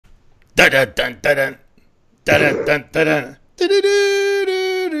Dun dun dun dun dun dun dun.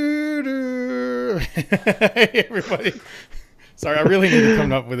 Hey everybody. Sorry, I really need to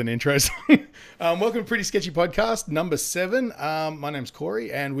come up with an intro song. Welcome to Pretty Sketchy Podcast, number 7. My name's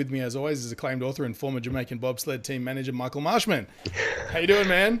Corey, and with me as always is acclaimed author and former Jamaican bobsled team manager, Michael Marshman. How you doing,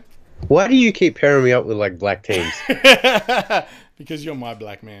 man? Why do you keep pairing me up with like black teams? Because you're my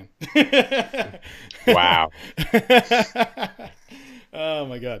black man. Wow. Oh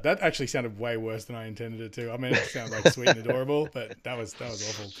my god, that actually sounded way worse than I intended it to. I mean, it sounded like sweet and adorable, but that was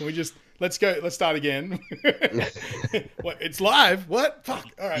awful. Can we just let's start again? What? It's live? What? Fuck.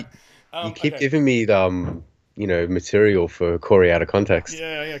 All right. You keep giving me material for Corey out of context.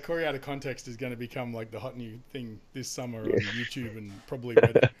 Yeah. Corey out of context is going to become like the hot new thing this summer on YouTube and probably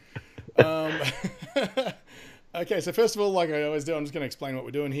Reddit. Okay, so first of all, like I always do, I'm just going to explain what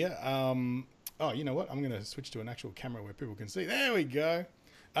we're doing here. Oh, you know what? I'm going to switch to an actual camera where people can see. There we go.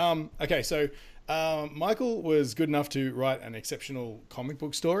 Okay, so Michael was good enough to write an exceptional comic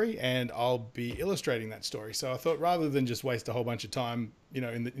book story, and I'll be illustrating that story. So I thought rather than just waste a whole bunch of time,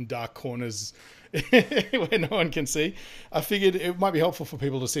 in dark corners where no one can see, I figured it might be helpful for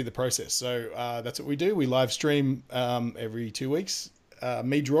people to see the process. So that's what we do. We live stream every 2 weeks,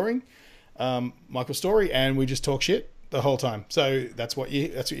 me drawing, Michael's story, and we just talk shit the whole time. So that's what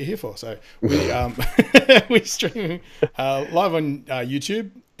you're here for. So we we stream live on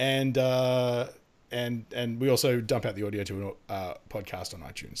YouTube, and we also dump out the audio to a podcast on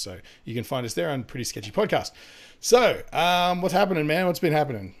iTunes. So you can find us there on Pretty Sketchy Podcast. So what's happening, man? What's been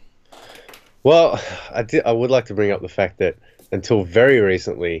happening? Well, I would like to bring up the fact that until very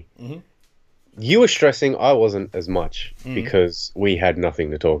recently, you were stressing. I wasn't as much because we had nothing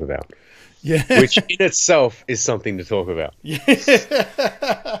to talk about. Yeah, which in itself is something to talk about. Yeah,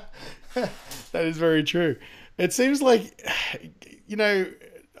 that is very true. It seems like,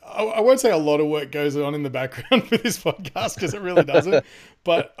 I won't say a lot of work goes on in the background for this podcast because it really doesn't.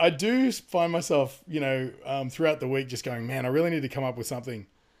 But I do find myself, throughout the week just going, man, I really need to come up with something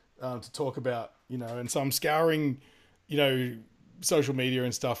to talk about, and so I'm scouring, social media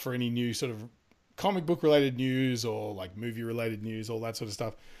and stuff for any new sort of comic book related news or like movie related news, all that sort of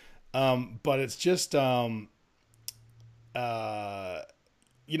stuff. But it's just, I like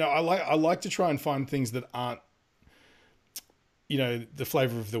to try and find things that aren't, the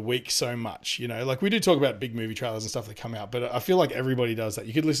flavor of the week so much, like we do talk about big movie trailers and stuff that come out, but I feel like everybody does that.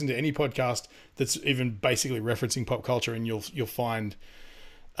 You could listen to any podcast that's even basically referencing pop culture and you'll find,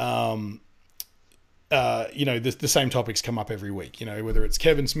 the same topics come up every week, whether it's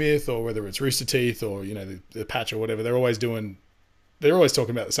Kevin Smith or whether it's Rooster Teeth or, the Patch or whatever, they're always talking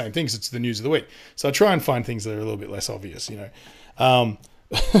about the same things. It's the news of the week. So I try and find things that are a little bit less obvious,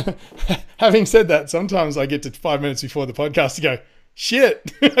 Having said that, sometimes I get to 5 minutes before the podcast to go,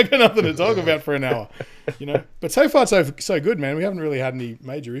 shit, I got nothing to talk about for an hour, But so far, so good, man. We haven't really had any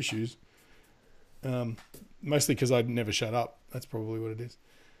major issues. Mostly because I never shut up. That's probably what it is.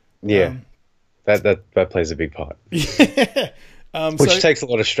 Yeah, that plays a big part. Yeah. Which takes a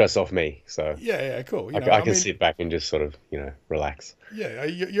lot of stress off me. So yeah, cool. I can sit back and just sort of, relax. Yeah,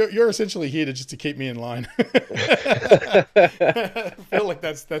 you're essentially here to keep me in line. I feel like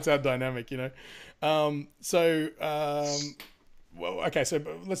that's our dynamic, Well, okay, so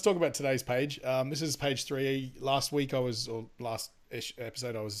let's talk about today's page. This is page 3. Last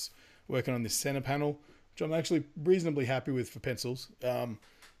episode, I was working on this center panel, which I'm actually reasonably happy with for pencils.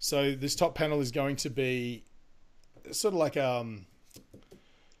 So this top panel is going to be sort of like how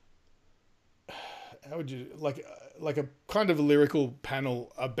would you like a kind of a lyrical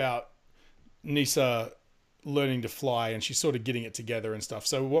panel about Nisa learning to fly, and she's sort of getting it together and stuff.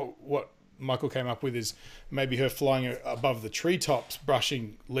 So what Michael came up with is maybe her flying above the treetops,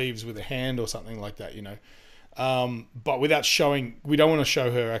 brushing leaves with a hand or something like that, but without showing. We don't want to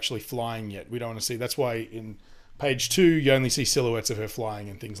show her actually flying yet. We don't want to see. That's why in page 2 you only see silhouettes of her flying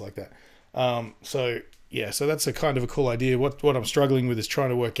and things like that. So that's a kind of a cool idea. What I'm struggling with is trying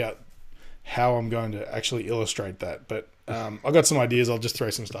to work out how I'm going to actually illustrate that. But I've got some ideas. I'll just throw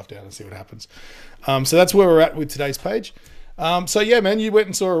some stuff down and see what happens. So that's where we're at with today's page. So yeah, man, you went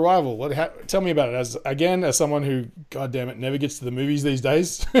and saw Arrival. Tell me about it as someone who, God damn it, never gets to the movies these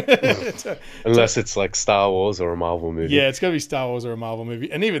days. Unless it's like Star Wars or a Marvel movie. Yeah, it's got to be Star Wars or a Marvel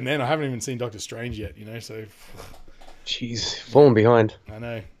movie. And even then, I haven't even seen Doctor Strange yet, so... Jeez, falling behind. I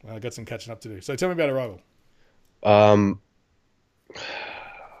know. Well, I got some catching up to do. So tell me about Arrival. I'm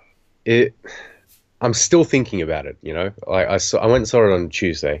still thinking about it. I went and saw it on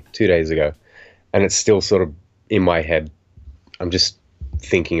Tuesday, 2 days ago, and it's still sort of in my head. I'm just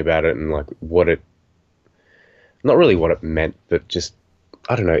thinking about it and like not really what it meant, but just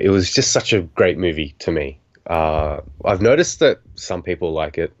I don't know. It was just such a great movie to me. I've noticed that some people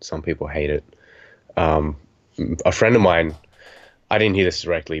like it, some people hate it. Um, a friend of mine, I didn't hear this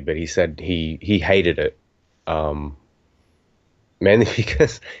directly, but he said he hated it. Um, Mainly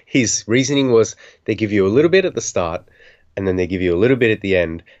because his reasoning was they give you a little bit at the start, and then they give you a little bit at the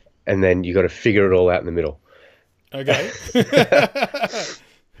end, and then you got to figure it all out in the middle. Okay.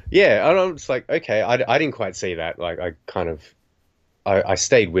 Yeah, and I'm just like, okay, I didn't quite see that. Like, I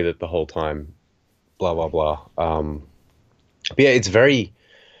stayed with it the whole time. Blah blah blah. But yeah, it's very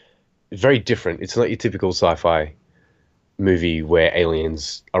different. It's not your typical sci-fi movie where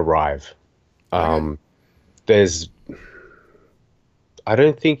aliens arrive. Okay. There's I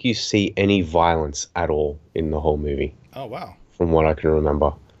don't think you see any violence at all in the whole movie, Oh wow. from what I can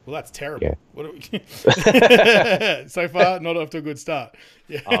remember. Well, that's terrible. Yeah. What are we... So far, not off to a good start.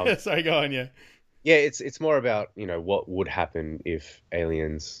 Yeah. Sorry, go on. Yeah. Yeah, it's more about, what would happen if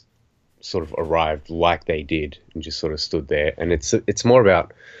aliens sort of arrived like they did and just sort of stood there. And it's more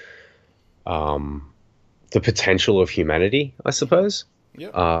about the potential of humanity, I suppose.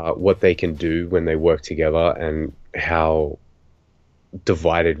 Yeah. What they can do when they work together and how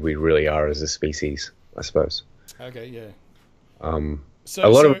divided we really are as a species, I suppose. Okay. Yeah. Um, So, a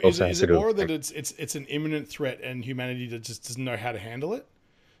lot so of it also is has it to do more with, that it's an imminent threat and humanity that just doesn't know how to handle it?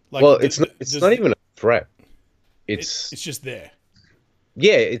 Like, well, it's not even a threat. it's just there.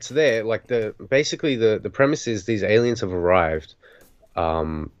 Yeah, it's there. Like basically the premise is these aliens have arrived.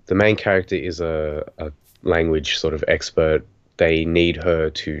 The main character is a language sort of expert. They need her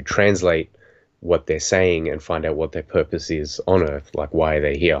to translate what they're saying and find out what their purpose is on Earth, like why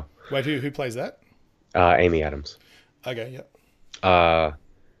they're here. Wait, who plays that? Amy Adams. Okay. Yeah. Uh,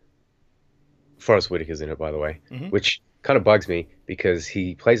 Forrest Whitaker's in it, by the way, which kind of bugs me because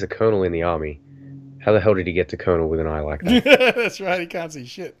he plays a colonel in the army. How the hell did he get to colonel with an eye like that? That's right. He can't see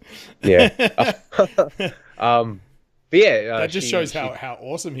shit. Yeah. But yeah, That just shows how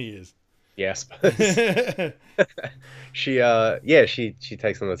awesome he is. yeah, I suppose. She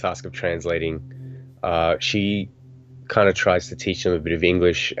takes on the task of translating. She kind of tries to teach them a bit of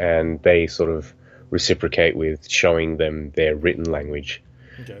English, and they sort of reciprocate with showing them their written language,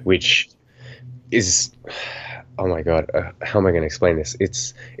 Okay. which is, oh my god, how am I going to explain this?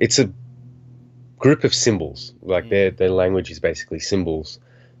 It's a group of symbols. Like their language is basically symbols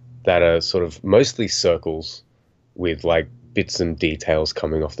that are sort of mostly circles with like bits and details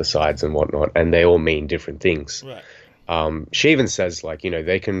coming off the sides and whatnot, and they all mean different things. Right. She even says like,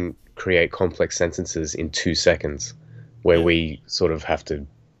 they can create complex sentences in 2 seconds, where we sort of have to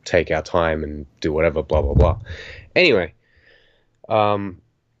take our time and do whatever, blah blah blah. Anyway,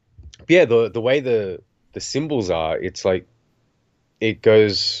 yeah, the way the symbols are, it's like it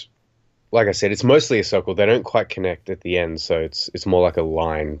goes. Like I said, it's mostly a circle. They don't quite connect at the end, so it's more like a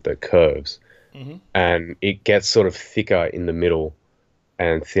line that curves, and it gets sort of thicker in the middle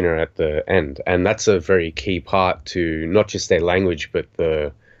and thinner at the end. And that's a very key part to not just their language, but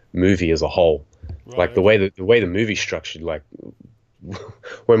the movie as a whole. Right. Like the way the movie's structured. Like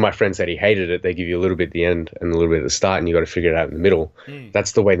when my friend said he hated it, they give you a little bit at the end and a little bit at the start, and you got to figure it out in the middle.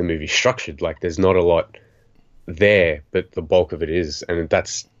 That's the way the movie's structured. Like there's not a lot there, but the bulk of it is, and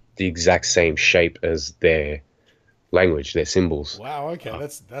that's the exact same shape as their language, their symbols. Wow. Okay.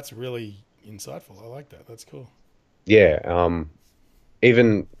 That's really insightful. I like that. That's cool. Yeah.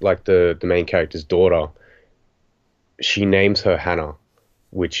 Even like the main character's daughter, she names her Hannah,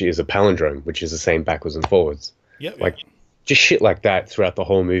 which is a palindrome, which is the same backwards and forwards. Yep. Like just shit like that throughout the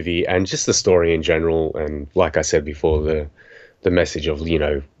whole movie, and just the story in general. And like I said before, the message of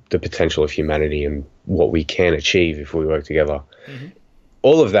the potential of humanity and what we can achieve if we work together.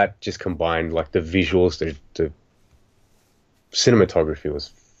 All of that just combined, like the visuals, the cinematography was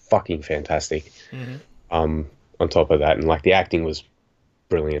fucking fantastic. On top of that, and like the acting was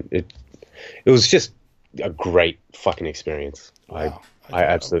brilliant. It was just a great fucking experience. Wow. I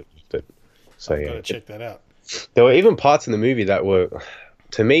absolutely loved it. So I've yeah, got to check that out. there were even parts in the movie that were,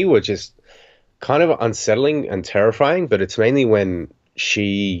 to me, were just kind of unsettling and terrifying. But it's mainly when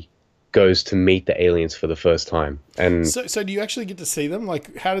she goes to meet the aliens for the first time, and So do you actually get to see them?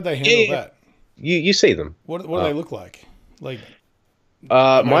 Like, how did they handle that? you see them. What do they look like? Like,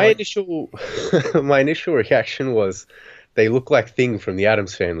 My initial my initial reaction was they look like Thing from the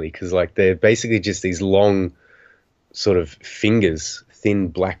Addams Family, because like they're basically just these long sort of fingers, thin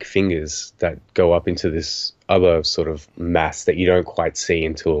black fingers that go up into this other sort of mass that you don't quite see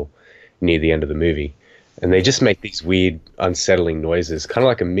until near the end of the movie. And they just make these weird, unsettling noises, kind of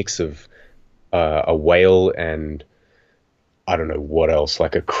like a mix of a whale and I don't know what else,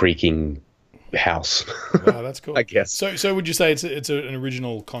 like a creaking house. Wow, that's cool. I guess. So would you say it's an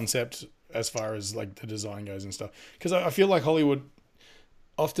original concept as far as like the design goes and stuff? Because I feel like Hollywood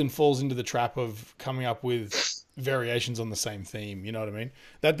often falls into the trap of coming up with variations on the same theme. You know what I mean?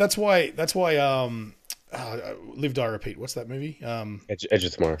 That's why Live Die Repeat. What's that movie? Edge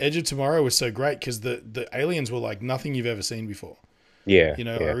of Tomorrow. Edge of Tomorrow was so great because the aliens were like nothing you've ever seen before. Yeah. You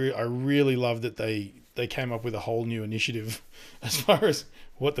know, yeah. I really love that they came up with a whole new initiative as far as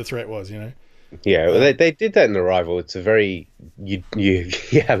what the threat was. You know. Yeah, well, they did that in Arrival. It's a very you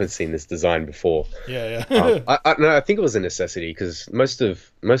haven't seen this design before. Yeah, yeah. No, I think it was a necessity because most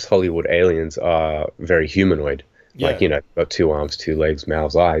Hollywood aliens are very humanoid. Yeah. Like, you know, got 2 arms, 2 legs,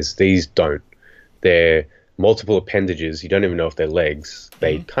 mouths, eyes. These don't. They're multiple appendages. You don't even know if they're legs.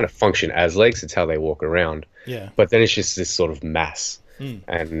 They kind of function as legs. It's how they walk around. Yeah. But then it's just this sort of mass,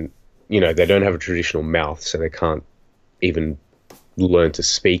 and you know they don't have a traditional mouth, so they can't even learn to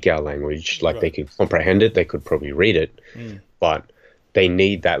speak our language. Like, they can comprehend it, they could probably read it, but they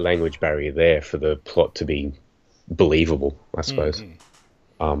need that language barrier there for the plot to be believable, I suppose.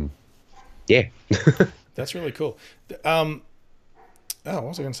 Yeah. That's really cool. Oh, what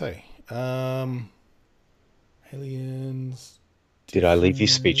was I going to say? Aliens. Did I leave you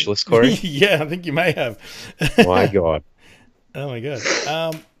speechless, Corey? Yeah, I think you may have. My God. Oh my God.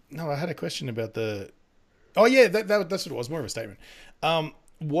 No, I had a question about the. Oh yeah, that's what it was. More of a statement.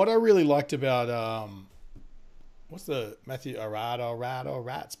 What I really liked about what's the Matthew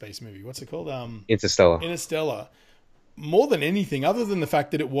Arad space movie? What's it called? Interstellar. Interstellar. More than anything, other than the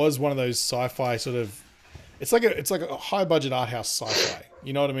fact that it was one of those sci-fi sort of, it's like a high budget art house sci-fi.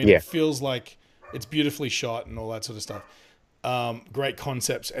 You know what I mean? Yeah. It feels like it's beautifully shot and all that sort of stuff. Great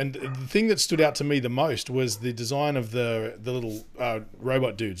concepts, and the thing that stood out to me the most was the design of the little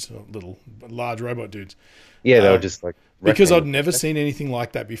robot dudes, large robot dudes. Yeah, they were just like because I'd never seen anything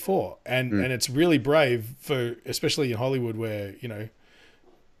like that before, and it's really brave for, especially in Hollywood, where you know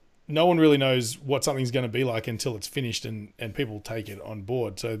no one really knows what something's going to be like until it's finished and people take it on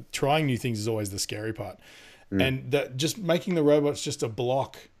board. So trying new things is always the scary part, and that just making the robots just a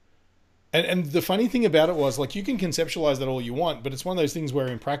block. And the funny thing about it was, like, you can conceptualize that all you want, but it's one of those things where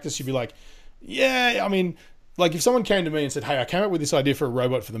in practice you'd be like, yeah, I mean, like if someone came to me and said, hey, I came up with this idea for a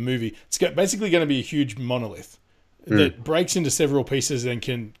robot for the movie, it's basically going to be a huge monolith that breaks into several pieces and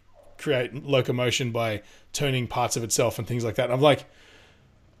can create locomotion by turning parts of itself and things like that. And I'm like,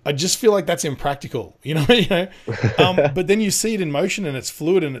 I just feel like that's impractical, you know. But then you see it in motion and it's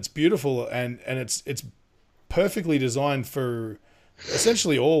fluid and it's beautiful and it's perfectly designed for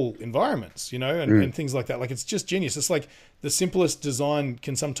essentially all environments, you know, and things like that. Like, it's just genius. It's like the simplest design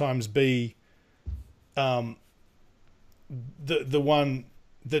can sometimes be the one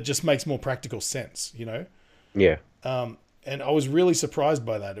that just makes more practical sense, you know? Yeah. And I was really surprised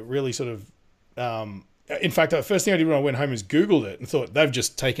by that. It really sort of, in fact, the first thing I did when I went home is Googled it and thought they've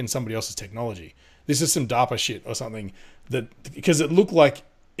just taken somebody else's technology. This is some DARPA shit or something, because it looked like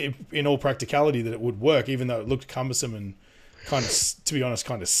in all practicality that it would work, even though it looked cumbersome and kind of, to be honest,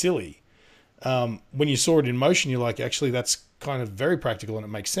 kind of silly. When you saw it in motion, you're like, actually, that's kind of very practical and it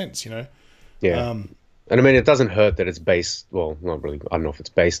makes sense, you know? Yeah. And I mean, it doesn't hurt that it's based, well, not really, I don't know if it's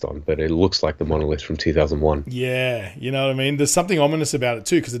based on, but it looks like the monolith from 2001. Yeah, you know what I mean? There's something ominous about it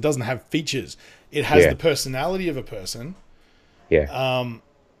too, because it doesn't have features. It has the personality of a person. Yeah.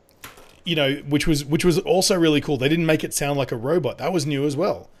 You know, which was also really cool. They didn't make it sound like a robot. That was new as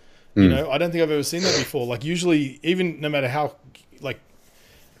well. You know, I don't think I've ever seen that before. Like, usually, even no matter how, like,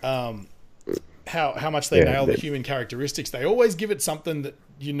 how much they nail the human characteristics, they always give it something that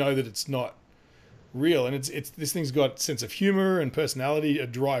you know that it's not real. And it's this thing's got sense of humor and personality, a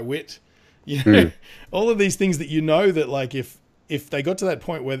dry wit, you know, all of these things that you know that, like, if they got to that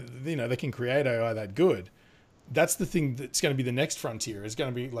point where, you know, they can create AI that good, that's the thing that's going to be the next frontier. It's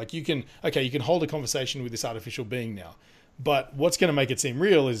going to be like, you can hold a conversation with this artificial being now. But what's going to make it seem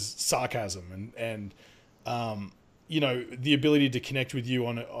real is sarcasm and you know, the ability to connect with you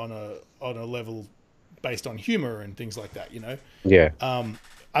on a level based on humor and things like that. You know,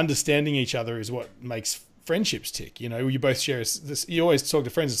 understanding each other is what makes friendships tick. You know, you both share this. You always talk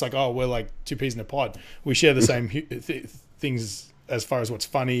to friends. It's like, oh, we're like two peas in a pod. We share the same things as far as what's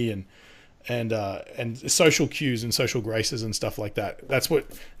funny and social cues and social graces and stuff like that. That's what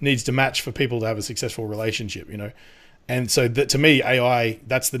needs to match for people to have a successful relationship. You know. And so that, to me, AI,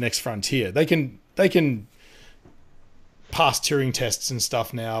 that's the next frontier. They can pass Turing tests and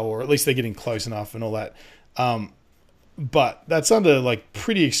stuff now, or at least they're getting close enough and all that. But that's under like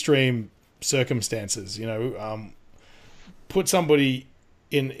pretty extreme circumstances, you know. Put somebody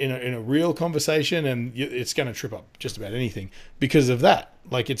in a real conversation, and it's going to trip up just about anything because of that.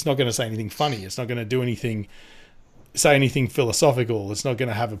 Like, it's not going to say anything funny. It's not going to do anything, say anything philosophical. It's not going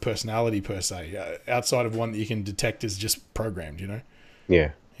to have a personality per se, outside of one that you can detect is just programmed, you know?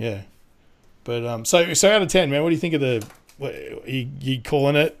 Yeah. Yeah. But so out of 10, man, what do you think of the? What, you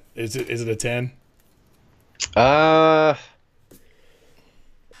calling it? Is it a 10?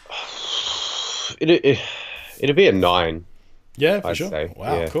 It'd be a 9. Yeah, for I'd sure. say.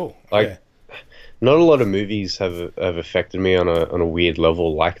 Wow, Yeah. cool. Like, Okay. not a lot of movies have affected me on a weird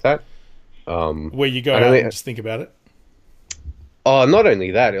level like that. Where you go I out don't and think- just think about it. Oh, not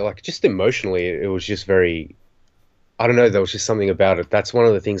only that, like just emotionally, it was just very. I don't know. There was just something about it. That's one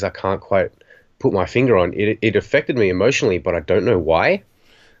of the things I can't quite put my finger on. It affected me emotionally, but I don't know why.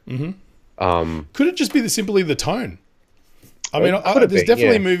 Could it just be simply the tone? I mean, It could have there's been,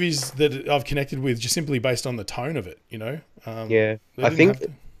 definitely yeah. movies that I've connected with just simply based on the tone of it, you know? Yeah, they I didn't think have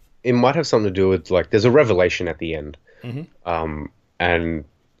to- it might have something to do with like there's a revelation at the end, and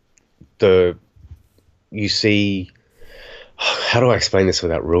you see. How do I explain this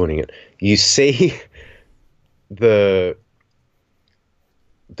without ruining it? You see the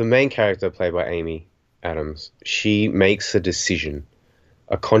main character played by Amy Adams. She makes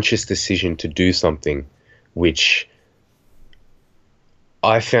a conscious decision to do something, which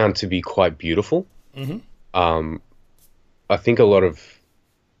I found to be quite beautiful. I think a lot of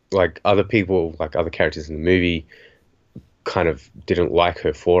like other people, like other characters in the movie, kind of didn't like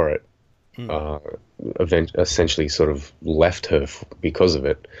her for it. Essentially, sort of left her because of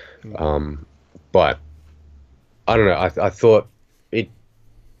it. But I don't know. I thought it.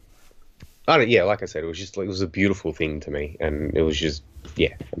 I don't. Yeah, like I said, it was just like it was a beautiful thing to me, and it was just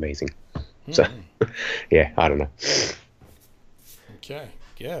amazing. So yeah, I don't know. Okay.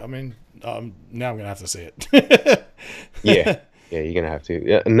 Yeah, I mean, now I'm going to have to see it. Yeah, you're gonna have to.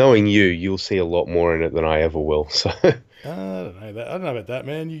 Yeah, knowing you, you'll see a lot more in it than I ever will. So I don't know that. I don't know about that,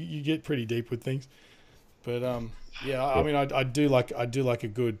 man. You get pretty deep with things, but yeah. I mean, I do like a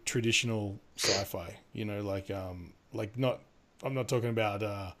good traditional sci-fi. You know, like not. I'm not talking about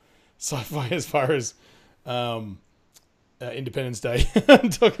sci-fi as far as Independence Day. I'm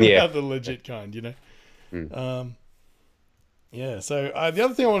talking about the legit kind. You know. Yeah. So the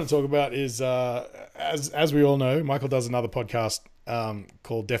other thing I want to talk about is as we all know, Michael does another podcast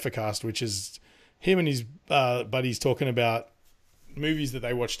called Defacast, which is him and his buddies talking about movies that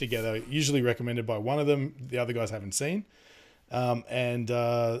they watch together, usually recommended by one of them the other guys haven't seen. And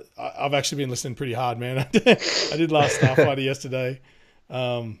I've actually been listening pretty hard, man. I did Last Starfighter yesterday.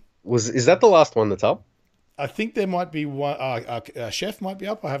 is that the last one that's up? I think there might be one. Chef might be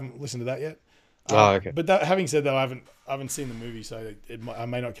up. I haven't listened to that yet. Okay. But having said that, I haven't seen the movie, so I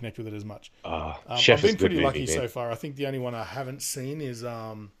may not connect with it as much. Chef I've been is a good pretty movie, lucky man. so far. I think the only one I haven't seen is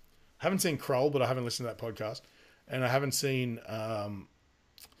haven't seen Kroll, but I haven't listened to that podcast, and I haven't seen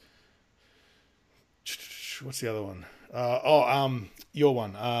what's the other one? Your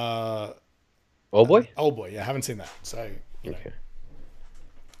one, Old Boy? Old Boy. Yeah, I haven't seen that. So you know, Okay.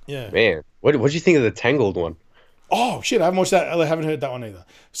 yeah. Man, what do you think of the Tangled one? Oh shit! I haven't watched that. I haven't heard that one either.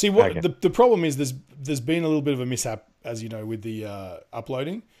 See, what Okay. the problem is? There's been a little bit of a mishap, as you know, with the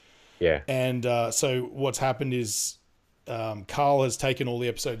uploading. Yeah. And so what's happened is Carl has taken all the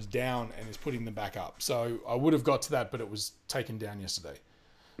episodes down and is putting them back up. So I would have got to that, but it was taken down yesterday.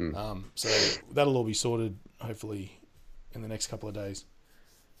 So that'll all be sorted, hopefully, in the next couple of days,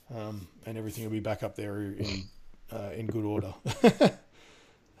 and everything will be back up there in good order.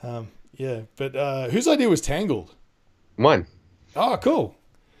 Yeah, but whose idea was Tangled? Mine. Oh, cool.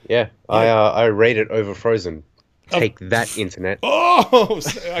 Yeah. I rate it over Frozen. Take that, internet. Oh,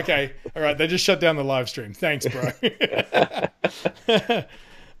 okay. All right. They just shut down the live stream. Thanks, bro.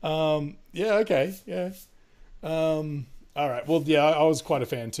 Yeah. Okay. Yeah. All right. Well, yeah, I was quite a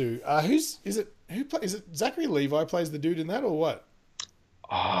fan too. Is it Zachary Levi plays the dude in that or what?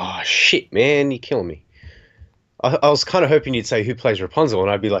 Oh, shit, man. You're killing me. I was kind of hoping you'd say who plays Rapunzel, and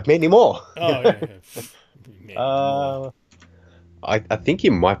I'd be like, Mandy Moore. Oh, yeah. Yeah. I think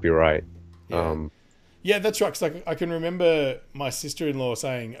you might be right. Yeah. Yeah, that's right. Because I can remember my sister-in-law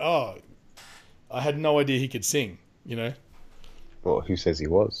saying, "Oh, I had no idea he could sing." You know. Well, who says he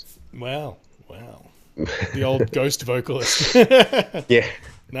was? Wow. The old ghost vocalist. Yeah.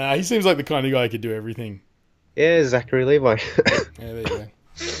 Nah, he seems like the kind of guy who could do everything. Yeah, Zachary Levi. Yeah, there you go.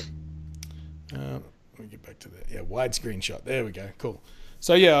 Let me get back to that. Yeah, widescreen shot. There we go. Cool.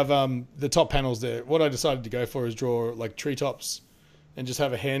 So yeah, I've the top panels there. What I decided to go for is draw like treetops, and just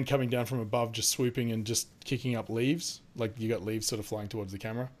have a hand coming down from above, just swooping and just kicking up leaves. Like you got leaves sort of flying towards the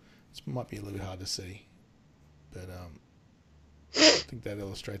camera. This might be a little bit hard to see, but I think that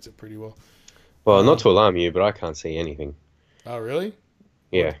illustrates it pretty well. Well, not to alarm you, but I can't see anything. Oh, really?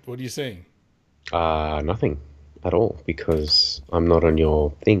 Yeah. What are you seeing? Nothing at all because I'm not on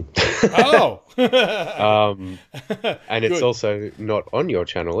your thing. Oh. And it's also not on your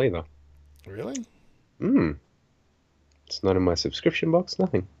channel either. Really? It's not in my subscription box.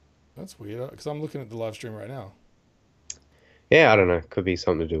 Nothing. That's weird because I'm looking at the live stream right now. Yeah, I don't know. Could be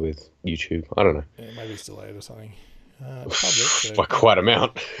something to do with YouTube. I don't know. Yeah, maybe it's delayed or something. Public, so. By quite a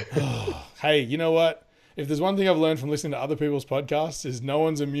amount. Hey, you know what? If there's one thing I've learned from listening to other people's podcasts is no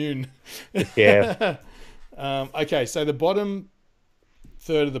one's immune. Yeah. Okay, so the bottom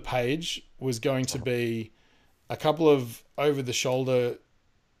third of the page was going to be a couple of over-the-shoulder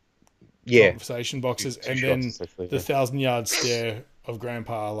conversation boxes, and then the 1,000-yard stare of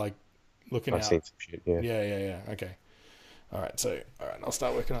Grandpa, like looking out. I've seen some shit. Yeah. Yeah. Okay. All right. I'll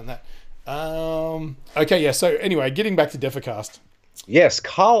start working on that. Okay. Yeah. So anyway, getting back to Defacast. Yes,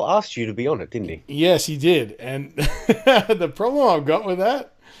 Carl asked you to be on it, didn't he? Yes, he did. And the problem I've got with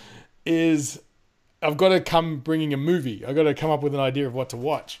that is I've got to come bringing a movie. I've got to come up with an idea of what to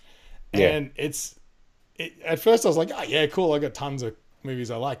watch. Yeah. And at first I was like, oh yeah, cool. I got tons of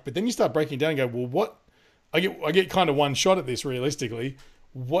movies I like. But then you start breaking it down and go, well, what? I get kind of one shot at this realistically.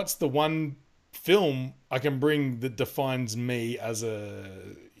 What's the one film I can bring that defines me as a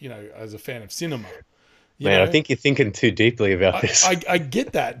fan of cinema? Man, I think you're thinking too deeply about this. I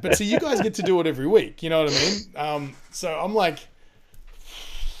get that, but see, you guys get to do it every week. You know what I mean? So I'm like,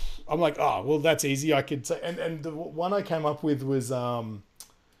 oh, well, that's easy. I could say, and the one I came up with was, what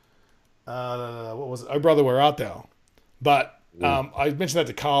was it? Oh, Brother, Where Art Thou? But I mentioned that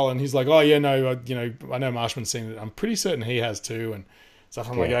to Carl, and he's like, oh yeah, no, I know Marshman's seen it. I'm pretty certain he has too, and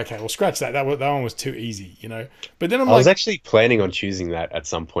stuff. I'm like, okay, well, scratch that. That one was too easy, But then I was actually planning on choosing that at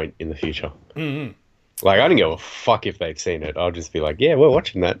some point in the future. Mm-hmm. Like, I don't give a fuck if they've seen it. I'll just be like, yeah, we're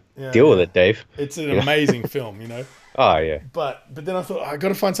watching that. Deal with it, Dave. It's an amazing film, Oh, yeah. But then I thought, I got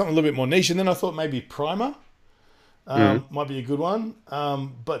to find something a little bit more niche. And then I thought maybe Primer might be a good one.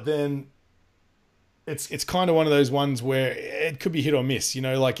 But then it's kind of one of those ones where it could be hit or miss,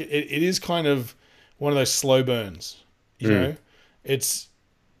 Like, it is kind of one of those slow burns, know? It's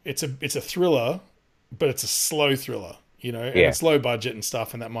a thriller, but it's a slow thriller. And it's low budget and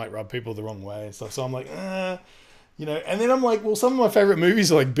stuff, and that might rub people the wrong way and stuff. So I'm like, and then I'm like, well, some of my favorite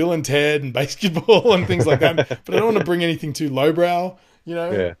movies are like Bill and Ted and Basketball and things like that, but I don't want to bring anything too lowbrow,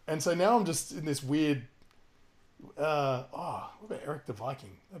 Yeah. And so now I'm just in this weird, what about Eric the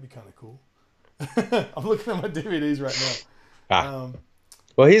Viking? That'd be kind of cool. I'm looking at my DVDs right now.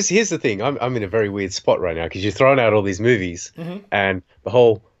 Well, here's the thing. I'm in a very weird spot right now because you're throwing out all these movies, and the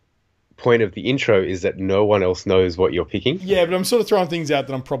whole point of the intro is that no one else knows what you're picking. Yeah, but I'm sort of throwing things out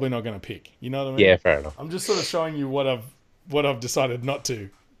that I'm probably not going to pick. You know what I mean? Yeah, fair enough. I'm just sort of showing you what I've decided not to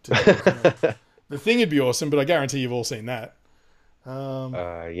do. The Thing would be awesome, but I guarantee you've all seen that.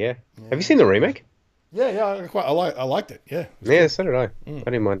 Yeah. Have you seen the remake? Yeah. I liked it. Yeah. Yeah, so did I. I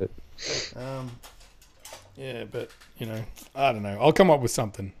didn't mind it. Yeah, but I don't know. I'll come up with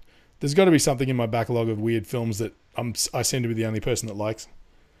something. There's got to be something in my backlog of weird films that I seem to be the only person that likes.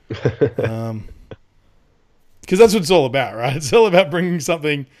 Because that's what it's all about, right? It's all about bringing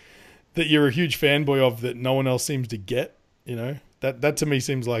something that you're a huge fanboy of that no one else seems to get. That to me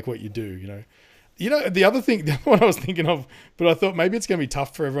seems like what you do. The other thing, the one I was thinking of, but I thought maybe it's going to be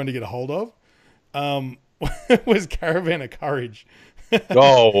tough for everyone to get a hold of, was Caravan of Courage.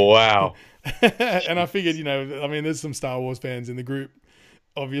 Oh wow! And I figured, there's some Star Wars fans in the group,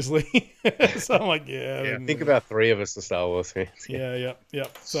 obviously. So I'm like, I think about 3 of us are Star Wars fans. Yeah.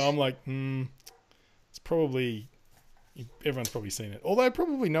 So I'm like, it's probably, everyone's probably seen it. Although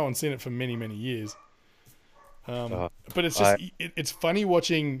probably no one's seen it for many, many years. But it's just, it's funny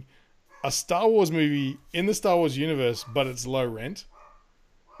watching a Star Wars movie in the Star Wars universe, but it's low rent.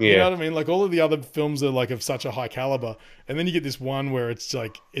 Yeah. You know what I mean? Like all of the other films are like of such a high caliber, and then you get this one where it's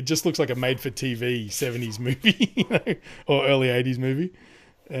like it just looks like a made-for-TV 70s movie, or early 80s movie,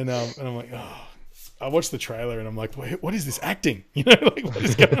 and I'm like, oh. I watched the trailer and I'm like, wait, what is this acting? Like what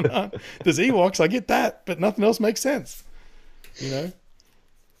is going on? There's Ewoks, I get that, but nothing else makes sense. So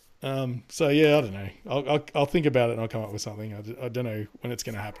yeah, I don't know. I'll think about it and I'll come up with something. I don't know when it's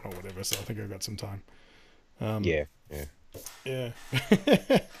going to happen or whatever. So I think I've got some time. Yeah.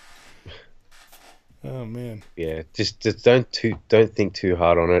 Oh man. Yeah, just don't think too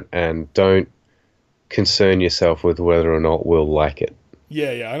hard on it, and don't concern yourself with whether or not we'll like it.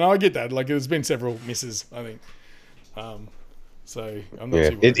 Yeah, and I get that. Like, there's been several misses, I think. So I'm not Yeah,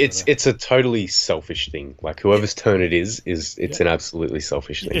 too worried about that. it's a totally selfish thing. Like whoever's turn it is it's Yeah. an absolutely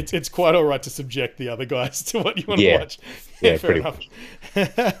selfish thing. It's quite all right to subject the other guys to what you want to Yeah, watch. Yeah, yeah, fair pretty enough.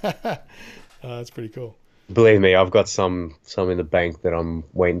 much. That's pretty cool. Believe me, I've got some in the bank that I'm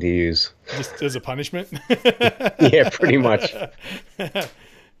waiting to use. Just as a punishment. Yeah, pretty much.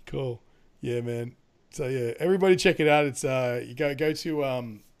 Cool. Yeah, man. So yeah, everybody check it out. It's you go to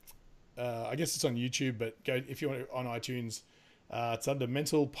I guess it's on YouTube, but go if you want it on iTunes. It's under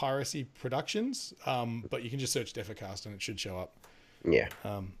Mental Piracy Productions, but you can just search Defacast and it should show up. Yeah.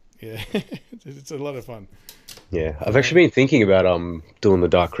 Yeah, it's a lot of fun. Yeah. I've actually been thinking about doing the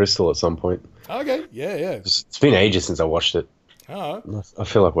Dark Crystal at some point. Okay, yeah. It's been ages since I watched it. Oh, I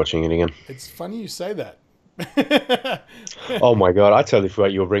feel like watching it again. it's funny you say that. Oh my god, I totally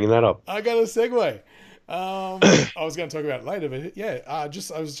forgot you were bringing that up. I got a segue. I was going to talk about it later, but yeah, I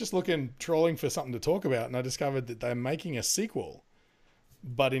was just trolling for something to talk about, and I discovered that they're making a sequel,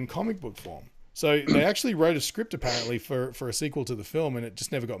 but in comic book form. So they actually wrote a script apparently for a sequel to the film, and it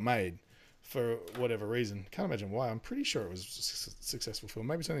just never got made for whatever reason. Can't imagine why. I'm pretty sure it was a successful film.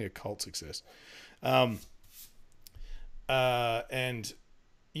 Maybe it's only a cult success. And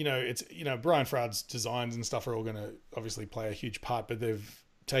it's Brian Froud's designs and stuff are all going to obviously play a huge part, but they've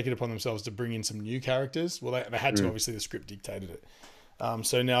taken it upon themselves to bring in some new characters. Well, they had to, obviously the script dictated it.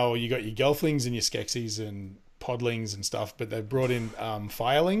 So now you got your Gelflings and your Skeksis and Podlings and stuff, but they've brought in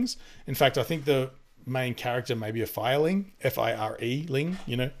Firelings. In fact, I think the main character may be a Fireling, F-I-R-E-ling,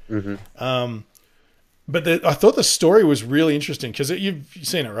 But I thought the story was really interesting because you've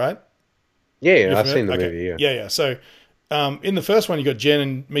seen it, right? Yeah, I've seen the movie, yeah. Yeah. So in the first one, you got Jen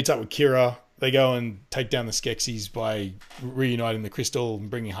and meets up with Kira. They go and take down the Skeksis by reuniting the crystal and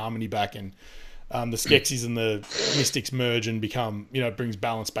bringing harmony back, and the Skeksis and the Mystics merge and become, it brings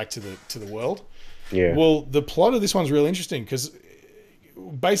balance back to the world. Yeah. Well, the plot of this one's really interesting because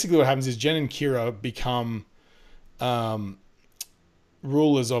basically what happens is Jen and Kira become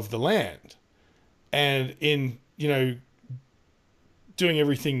rulers of the land, and in doing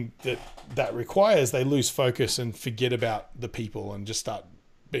everything that requires, they lose focus and forget about the people and just start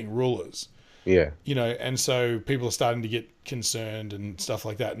being rulers. Yeah. And so people are starting to get concerned and stuff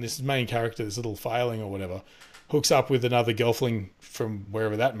like that. And this main character, this little Fireling or whatever, hooks up with another Gelfling from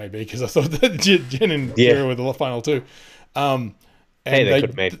wherever that may be, because I thought that Jen and Kira were the final two. And they could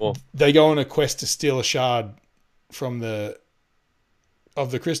have made more. They go on a quest to steal a shard of the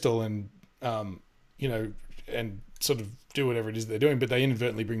crystal and, and sort of do whatever it is they're doing, but they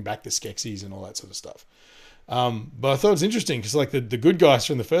inadvertently bring back the Skeksis and all that sort of stuff. But I thought it was interesting because like the good guys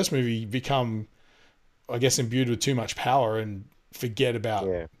from the first movie become, I guess, imbued with too much power and forget about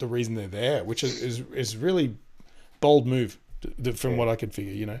the reason they're there, which is really bold move from what I could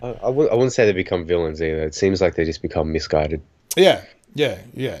figure, I wouldn't say they become villains either. It seems like they just become misguided. Yeah.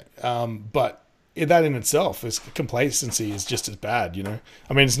 But that in itself, is complacency is just as bad,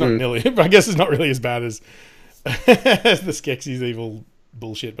 I mean, it's not nearly, I guess it's not really as bad as the Skeksis evil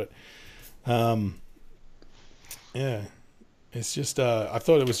bullshit, but yeah, it's just I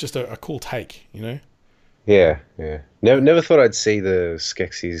thought it was just a cool take, Yeah. Never thought I'd see the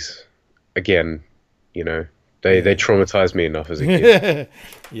Skeksis again. They traumatized me enough as a kid.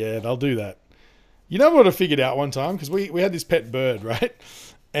 Yeah, they'll do that. You know what I figured out one time, because we had this pet bird, right?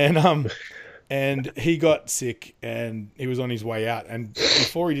 And he got sick and he was on his way out. And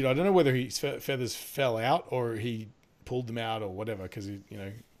before he did, I don't know whether his feathers fell out or he pulled them out or whatever, because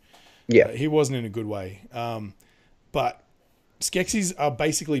he wasn't in a good way. But Skeksis are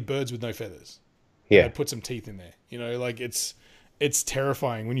basically birds with no feathers. Yeah, they put some teeth in there. Like it's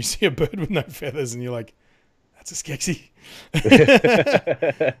terrifying when you see a bird with no feathers and you're like, that's a Skeksy.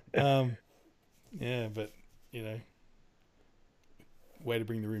 Yeah, but way to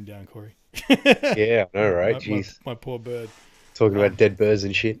bring the room down, Corey. Yeah, I know, right? Jeez, my poor bird. Talking about dead birds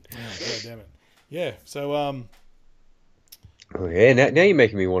and shit. Oh, God damn it. Yeah. So Oh yeah, now you're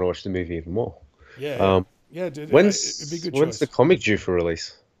making me want to watch the movie even more. Yeah. Yeah, dude. When's it'd be a good choice. the comic due for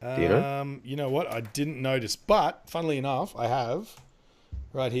release? Do you know? You know what? I didn't notice, but funnily enough, I have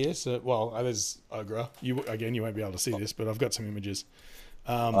right here. So, there's Ogra. You won't be able to see this, but I've got some images.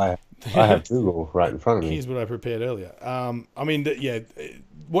 I have Google right in front of me. Here's what I prepared earlier. I mean,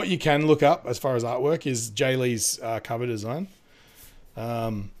 what you can look up as far as artwork is Jay Lee's cover design.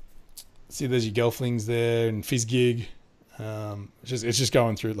 See, there's your Gelflings there and Fizzgig. It's just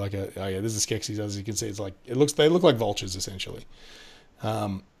going through like there's the Skeksis, as you can see. It's like they look like vultures essentially.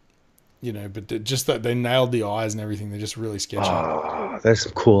 But just that they nailed the eyes and everything. They're just really sketchy. Oh, there's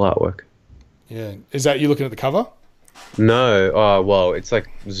some cool artwork. Yeah, is that you looking at the cover? No, well, it's like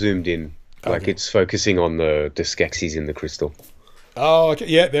zoomed in. Like Okay. it's focusing on the Skeksis in the crystal. Oh, okay.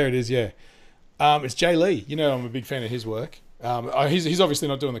 Yeah, there it is. Yeah. It's Jay Lee. You know, I'm a big fan of his work. He's obviously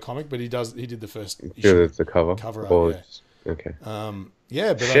not doing the comic, but he did the first issue The cover. cover art. Or Yeah. okay.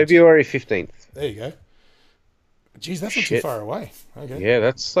 Yeah, but February 15th. there you go. Geez, that's not too Shit. far away. Okay. Yeah,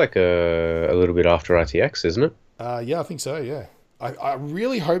 that's like a little bit after RTX, isn't it? Yeah, I think so. Yeah. I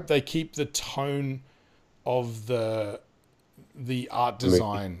really hope they keep the tone of the art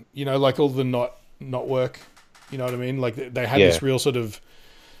design. You know, like all the not work. You know what I mean? Like they had this real sort of.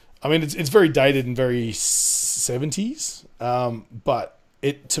 I mean, it's very dated and very 70s. But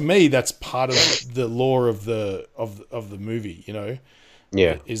it to me that's part of the lore of the movie. You know.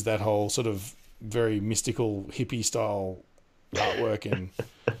 Yeah. Is that whole sort of very mystical hippie style artwork and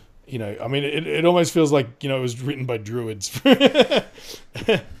you know, I mean, it almost feels like, you know, it was written by druids.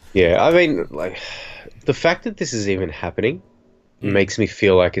 Yeah, I mean, like, the fact that this is even happening makes me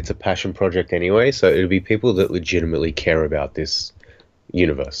feel like it's a passion project anyway, so it'll be people that legitimately care about this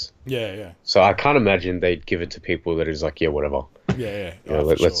universe. Yeah, yeah. So I can't imagine they'd give it to people that is like, yeah, whatever. Yeah, You know,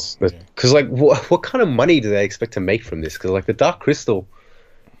 let's because like, what kind of money do they expect to make from this? Because like the Dark Crystal,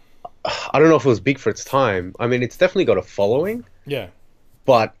 I don't know if it was big for its time. I mean, it's definitely got a following, Yeah.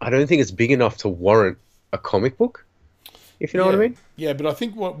 but I don't think it's big enough to warrant a comic book. If you know what I mean? Yeah, but I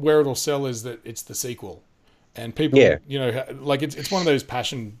think where it'll sell is that it's the sequel, and people, you know, like it's one of those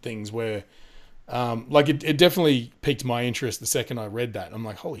passion things where, like it definitely piqued my interest the second I read that. I'm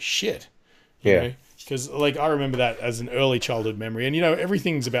like, holy shit, you because like I remember that as an early childhood memory, and you know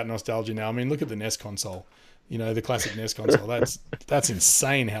everything's about nostalgia now. I mean, look at the NES console, you know, the classic NES console. That's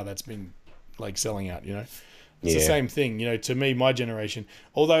insane how that's been like selling out. You know, it's the same thing. You know, to me, my generation,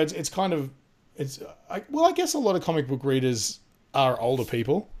 although it's kind of. I guess a lot of comic book readers are older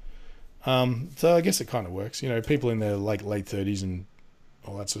people, so I guess it kind of works. You know, people in their like late 30s and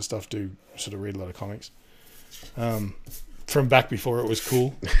all that sort of stuff do sort of read a lot of comics from back before it was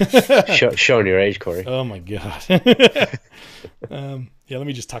cool. Showing your age, Corey. Oh my god! Yeah, let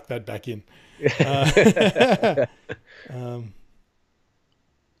me just tuck that back in.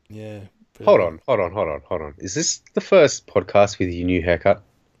 Yeah. Hold on. Is this the first podcast with your new haircut?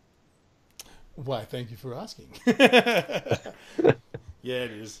 Why, thank you for asking. Yeah,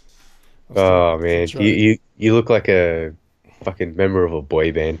 it is. Oh man, you look like a fucking member of a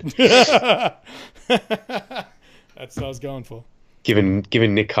boy band. That's what I was going for. Giving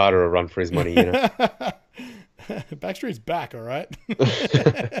Nick Carter a run for his money, you know. Backstreet's back, all right.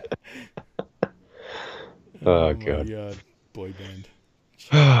 Oh god. god. My boy band.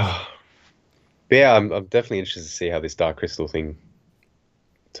 But yeah, I'm definitely interested to see how this Dark Crystal thing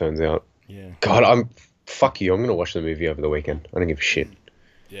turns out. Yeah. God, fuck you. I'm gonna watch the movie over the weekend. I don't give a shit.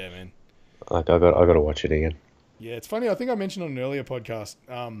 Yeah, man. Like I gotta watch it again. Yeah, it's funny. I think I mentioned on an earlier podcast.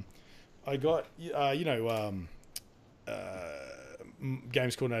 I got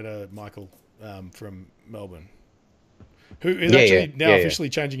games coordinator Michael from Melbourne, who is actually now officially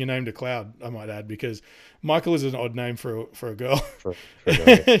changing her name to Cloud. I might add, because Michael is an odd name for a girl. For a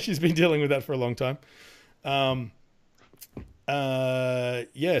girl, yeah. She's been dealing with that for a long time.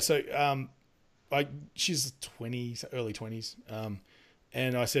 She's 20s, early 20s.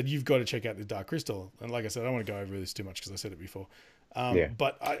 And I said, you've got to check out the Dark Crystal. And like I said, I don't want to go over this too much because I said it before.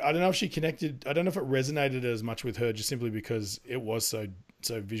 But I don't know if she connected. I don't know if it resonated as much with her just simply because it was so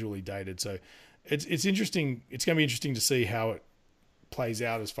visually dated. So it's interesting. It's going to be interesting to see how it plays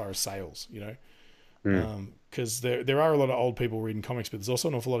out as far as sales, you know, because there are a lot of old people reading comics, but there's also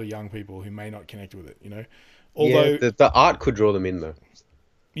an awful lot of young people who may not connect with it, you know. Although the art could draw them in though.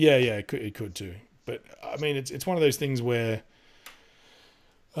 Yeah, it could too. But I mean, it's one of those things where,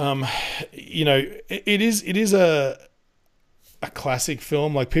 you know, it is a classic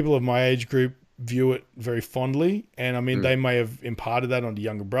film. Like people of my age group view it very fondly, and I mean, they may have imparted that onto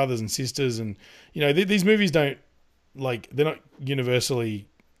younger brothers and sisters, and you know, these movies they're not universally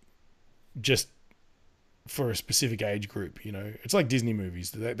just for a specific age group. You know, it's like Disney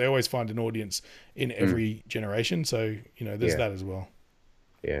movies. They always find an audience in every generation. So you know, there's that as well.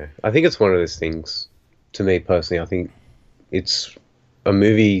 Yeah, I think it's one of those things. To me personally, I think it's a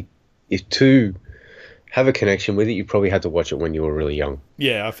movie. If to have a connection with it, you probably had to watch it when you were really young.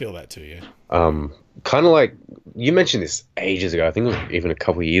 Yeah, I feel that too. Yeah. Kind of like you mentioned this ages ago. I think it was even a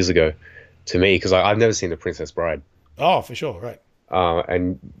couple of years ago to me, because I've never seen The Princess Bride. Oh, for sure, right.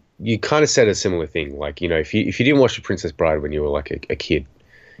 And you kind of said a similar thing. Like, you know, if you didn't watch The Princess Bride when you were like a kid,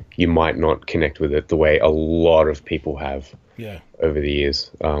 you might not connect with it the way a lot of people have. Yeah. Over the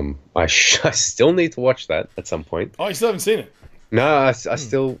years. I still need to watch that at some point. Oh, you still haven't seen it? No, I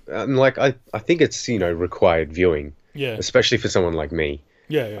still like I think it's, you know, required viewing. Yeah. Especially for someone like me.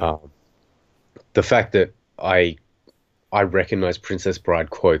 Yeah. the fact that I recognize Princess Bride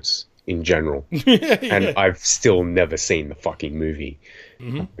quotes in general, and I've still never seen the fucking movie.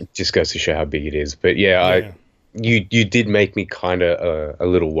 It just goes to show how big it is. But yeah, you did make me kind of a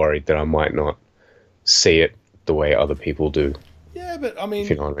little worried that I might not see it the way other people do. Yeah, but I mean,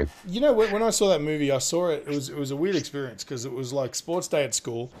 If you know what I mean. you know, when I saw that movie, I saw it. It was a weird experience because it was like sports day at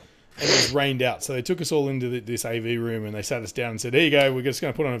school, and it was rained out. So they took us all into this AV room and they sat us down and said, "There you go. We're just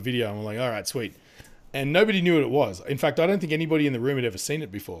going to put on a video." And we're like, "All right, sweet." And nobody knew what it was. In fact, I don't think anybody in the room had ever seen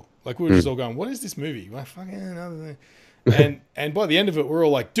it before. Like we were just all going, "What is this movie?" Like, fucking another thing. And by the end of it, we're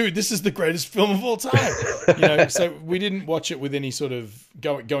all like, "Dude, this is the greatest film of all time." You know, so we didn't watch it with any sort of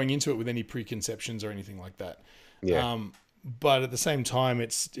going into it with any preconceptions or anything like that. Yeah. But at the same time,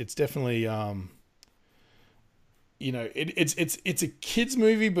 it's definitely you know, it's a kids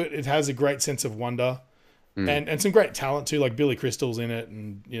movie, but it has a great sense of wonder and some great talent too. Like Billy Crystal's in it,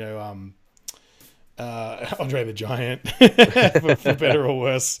 and you know, Andre the Giant, for better or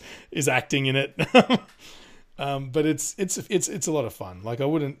worse, is acting in it. But it's a lot of fun. Like I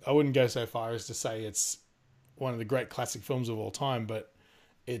wouldn't go so far as to say it's one of the great classic films of all time, but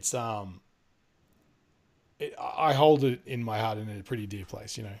it's I hold it in my heart in a pretty dear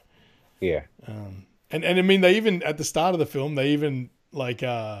place, you know. Yeah. And I mean, they even at the start of the film, they even like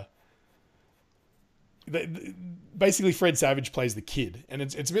basically Fred Savage plays the kid, and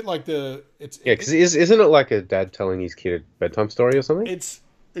it's a bit like because isn't it like a dad telling his kid a bedtime story or something? It's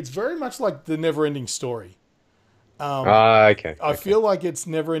very much like the Never-Ending Story. Okay. I feel like it's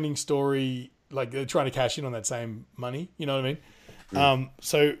Never-Ending Story, like they're trying to cash in on that same money. You know what I mean?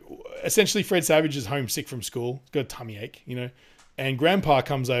 So essentially, Fred Savage is homesick from school. He's got a tummy ache, you know, and Grandpa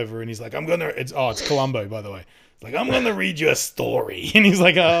comes over and he's like, it's Columbo, by the way. It's like, I'm gonna read you a story, and he's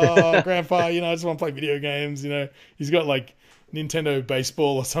like, oh, Grandpa, you know, I just want to play video games. You know, he's got like Nintendo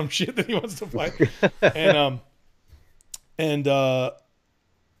baseball or some shit that he wants to play, and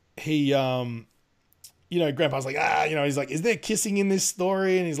he you know, Grandpa's like, you know, he's like, is there kissing in this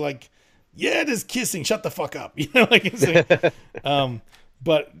story? And he's like, yeah, there's kissing. Shut the fuck up. You know, like,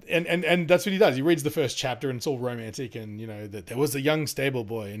 but, and that's what he does. He reads the first chapter and it's all romantic. And, you know, that there was a young stable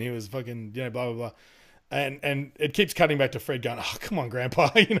boy and he was fucking, you know, blah, blah, blah. And it keeps cutting back to Fred going, oh, come on,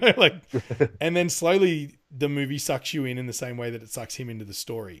 Grandpa, you know, like, and then slowly the movie sucks you in the same way that it sucks him into the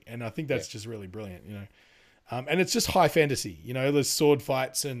story. And I think that's just really brilliant, you know. And it's just high fantasy, you know, there's sword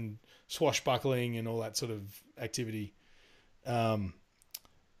fights and swashbuckling and all that sort of activity.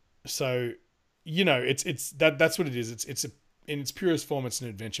 So, you know, that's what it is. It's in its purest form, it's an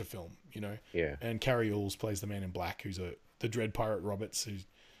adventure film, you know? Yeah. And Carrie Ells plays the Man in Black, who's the Dread Pirate Roberts, who's,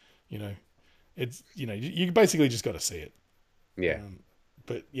 you know, it's, you know, you basically just got to see it. Yeah.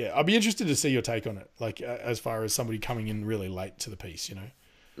 But yeah, I'd be interested to see your take on it. Like as far as somebody coming in really late to the piece, you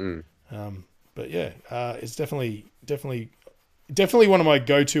know? But yeah, it's definitely one of my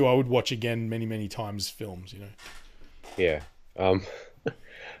go-to, I would watch again many, many times films, you know? Yeah. For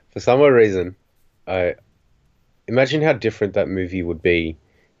some odd reason, I imagine how different that movie would be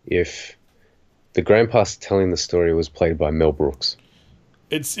if the grandpa telling the story was played by Mel Brooks.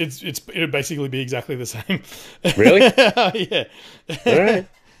 It would basically be exactly the same. Really? Yeah. All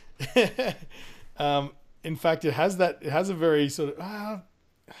right. In fact, it has a very sort of, I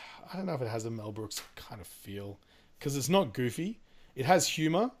don't know if it has a Mel Brooks kind of feel, because it's not goofy. It has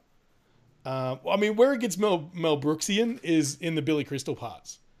humor. I mean, where it gets Mel Brooksian is in the Billy Crystal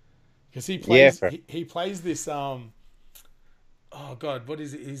parts, because he plays he plays this oh god, what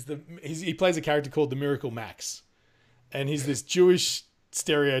is it? He plays a character called the Miracle Max, and he's this Jewish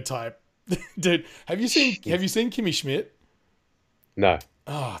stereotype. Dude, have you seen Kimmy Schmidt? No.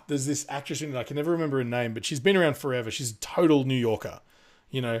 Oh, there's this actress in it. I can never remember her name, but she's been around forever. She's a total New Yorker,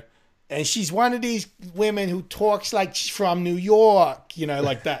 you know. And she's one of these women who talks like she's from New York, you know,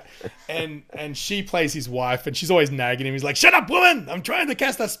 like that. And she plays his wife, and she's always nagging him. He's like, "Shut up, woman! I'm trying to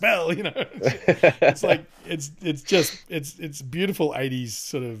cast a spell," you know. It's like it's beautiful 80s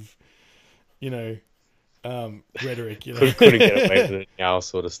sort of, you know, rhetoric. You know, couldn't get away with it now,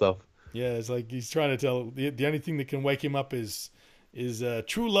 sort of stuff. Yeah, it's like he's trying to tell the only thing that can wake him up is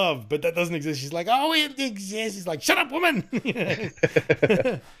true love, but that doesn't exist. She's like, "Oh, it exists." He's like, "Shut up, woman!"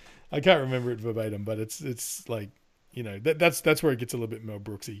 I can't remember it verbatim, but it's like, you know, that's where it gets a little bit more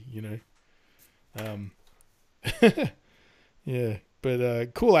Brooksy, you know. Yeah,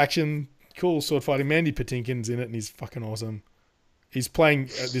 but cool action, cool sword fighting. Mandy Patinkin's in it, and he's fucking awesome. He's playing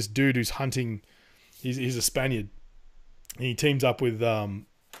this dude who's hunting. He's a Spaniard, and he teams up with Carrie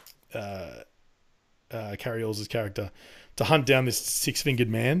Ells' character to hunt down this six-fingered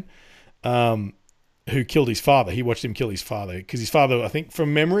man, who killed his father. He watched him kill his father because his father, I think,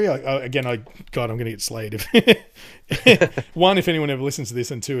 from memory. God, I'm going to get slayed. One, if anyone ever listens to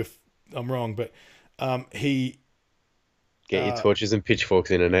this, and two, if I'm wrong, but he. Get your torches and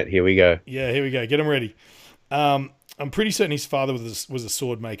pitchforks, internet. Here we go. Yeah, here we go. Get them ready. I'm pretty certain his father was a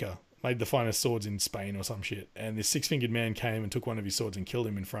sword maker, made the finest swords in Spain or some shit. And this six-fingered man came and took one of his swords and killed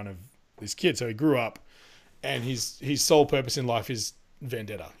him in front of this kid. So he grew up, and his sole purpose in life is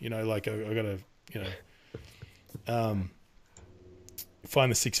vendetta. You know, like I gotta,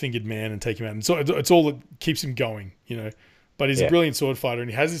 find the six-fingered man and take him out. And so it's all that keeps him going. You know. But he's a brilliant sword fighter,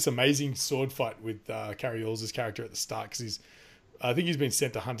 and he has this amazing sword fight with Carrie Hall's character at the start because I think he's been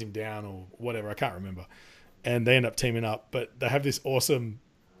sent to hunt him down or whatever. I can't remember. And they end up teaming up, but they have this awesome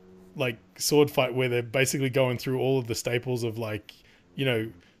like sword fight where they're basically going through all of the staples of like,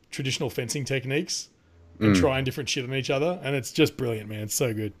 traditional fencing techniques and trying different shit on each other, and it's just brilliant, man. It's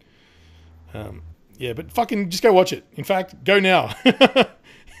so good. But fucking just go watch it. In fact, go now.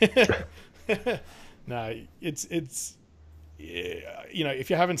 No, it's.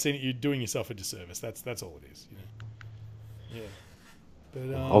 If you haven't seen it, you're doing yourself a disservice. That's all it is. Yeah.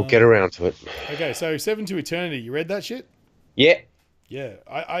 But I'll get around to it. Okay, so Seven to Eternity. You read that shit? Yeah. Yeah.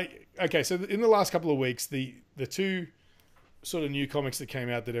 Okay. So in the last couple of weeks, the two sort of new comics that came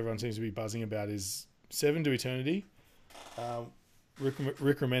out that everyone seems to be buzzing about is Seven to Eternity. Rick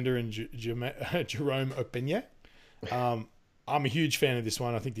Remender and Jerome Opeña. I'm a huge fan of this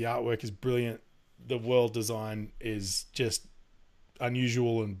one. I think the artwork is brilliant. The world design is just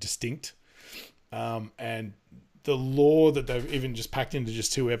unusual and distinct. And the lore that they've even just packed into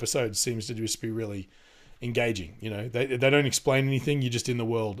just 2 episodes seems to just be really engaging. They don't explain anything. You're just in the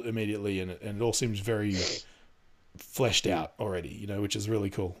world immediately, and it all seems very fleshed out already, which is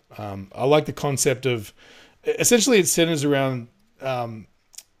really cool. I like the concept of, essentially it centers around,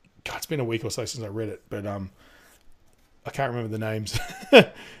 it's been a week or so since I read it, but I can't remember the names.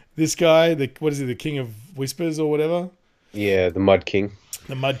 This guy, the King of Whispers or whatever? Yeah, the Mud King.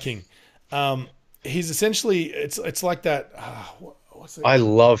 The Mud King. He's essentially, it's like that. What's it? I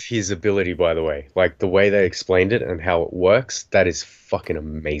love his ability, by the way. Like the way they explained it and how it works, that is fucking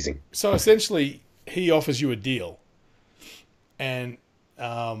amazing. So essentially, he offers you a deal, and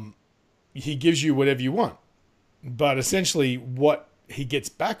he gives you whatever you want. But essentially, what he gets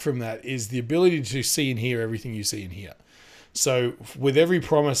back from that is the ability to see and hear everything you see and hear. So with every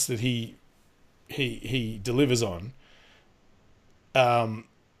promise that he delivers on,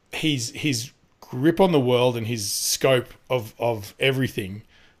 his grip on the world and his scope of everything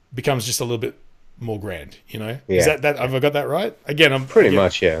becomes just a little bit more grand, Yeah. Is that have I got that right? Again, I'm pretty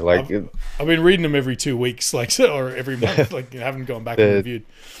much, yeah. Like I've been reading them every 2 weeks, or every month, I haven't gone back and reviewed.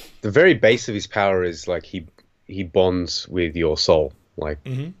 The very base of his power is like he bonds with your soul, like.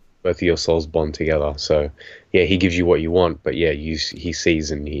 Mm-hmm. Both of your souls bond together. So, yeah, he gives you what you want, but yeah, he sees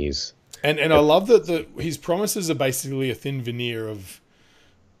and hears. And I love that his promises are basically a thin veneer of,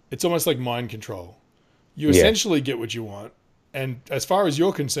 it's almost like mind control. You essentially get what you want, and as far as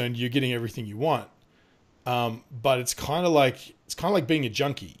you're concerned, you're getting everything you want. But it's kind of like being a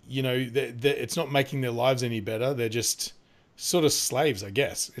junkie. It's not making their lives any better. They're just sort of slaves, I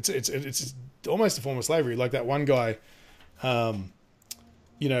guess. It's almost a form of slavery. Like that one guy.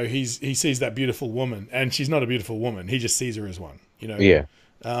 He sees that beautiful woman, and she's not a beautiful woman. He just sees her as one, Yeah.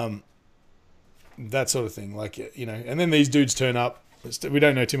 That sort of thing. Like, and then these dudes turn up. We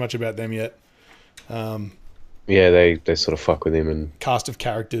don't know too much about them yet. Yeah, they sort of fuck with him and cast of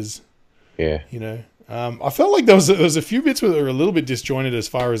characters. Yeah. I felt like there was a few bits where they were a little bit disjointed as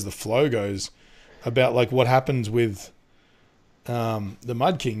far as the flow goes, about like what happens with the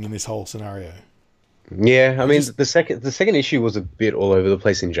Mud King in this whole scenario. Yeah, I mean, the second issue was a bit all over the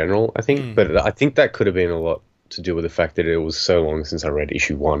place in general, I think, but I think that could have been a lot to do with the fact that it was so long since I read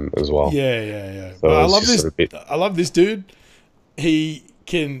issue 1 as well. Yeah. So But I love this. I love this dude. He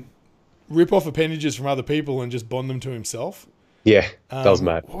can rip off appendages from other people and just bond them to himself. Yeah, that was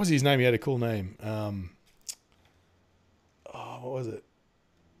mad. What was his name? He had a cool name. What was it?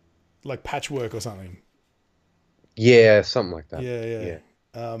 Like Patchwork or something. Yeah, something like that. Yeah.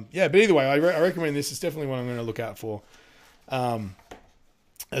 But either way, I recommend this. It's definitely one I'm going to look out for,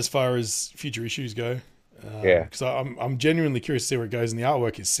 as far as future issues go. Because I'm genuinely curious to see where it goes, and the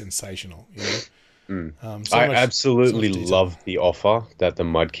artwork is sensational. I absolutely love the offer that the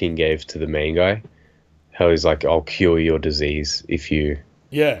Mud King gave to the main guy. How he's like, "I'll cure your disease if you."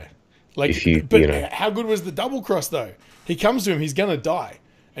 Yeah, how good was the double cross though? He comes to him, he's gonna die,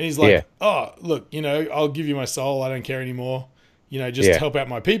 and he's like, "Oh, look, I'll give you my soul. I don't care anymore. Just help out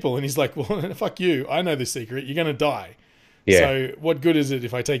my people." And he's like, "Well, fuck you. I know the secret. You're going to die." Yeah. So what good is it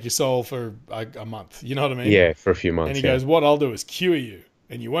if I take your soul for a month? You know what I mean? Yeah, for a few months. And he goes, what I'll do is cure you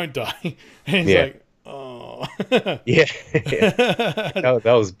and you won't die. And he's like, oh. Yeah. That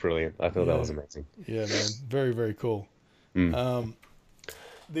was brilliant. I thought that was amazing. Yeah, man. Very, very cool. Mm.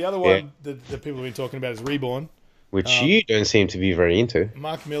 The other one that people have been talking about is Reborn. Which you don't seem to be very into.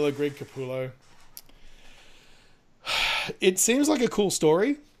 Mark Miller, Greg Capullo. It seems like a cool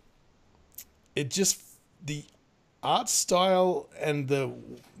story. It just, the art style and the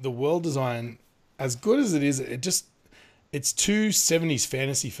world design, as good as it is, it's too 70s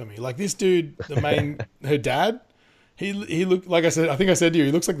fantasy for me. Like this dude, her dad, he looked, like I think I said to you,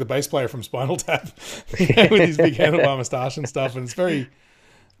 he looks like the bass player from Spinal Tap with his big handlebar moustache and stuff. And it's very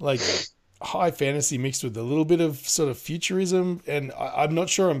like high fantasy mixed with a little bit of sort of futurism. And I'm not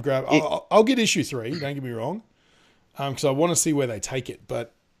sure I'll get issue 3, don't get me wrong. Because I want to see where they take it,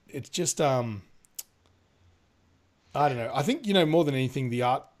 but it's just I don't know. I think more than anything, the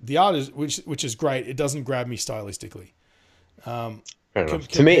art is which is great. It doesn't grab me stylistically. Fair enough.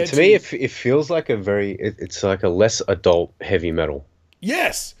 To me, it feels like it's like a less adult heavy metal.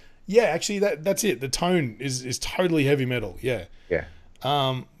 Yes, yeah. Actually, that's it. The tone is totally heavy metal. Yeah, yeah.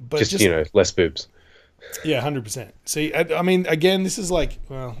 But just less boobs. Yeah, 100%. See, I mean, again, this is like,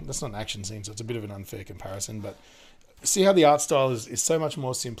 well, that's not an action scene, so it's a bit of an unfair comparison, but. See how the art style is so much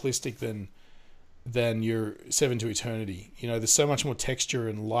more simplistic than your Seven to Eternity. There's so much more texture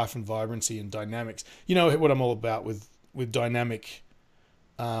and life and vibrancy and dynamics. You know what I'm all about with dynamic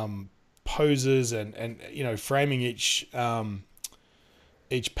poses and framing each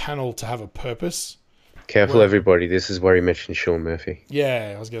panel to have a purpose. Careful, everybody. This is where he mentioned Sean Murphy.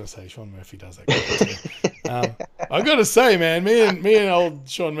 Yeah, I was going to say Sean Murphy does that kind of thing. I got to say, man, me and old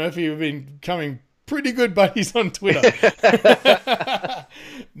Sean Murphy have been coming pretty good buddies on Twitter.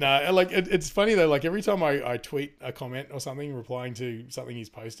 No, like it's funny though. Like every time I tweet a comment or something, replying to something he's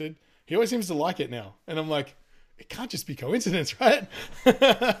posted, he always seems to like it now, and I'm like, it can't just be coincidence, right?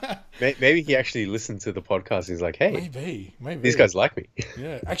 Maybe he actually listened to the podcast. And he's like, hey, maybe these guys like me.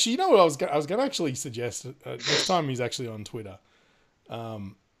 Yeah, actually, you know what I was going to actually suggest next time he's actually on Twitter.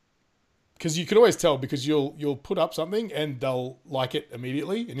 Because you can always tell because you'll put up something and they'll like it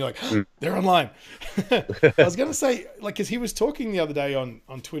immediately and you're like, they're online. I was going to say, like, because he was talking the other day on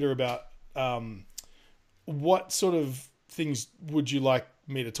Twitter about what sort of things would you like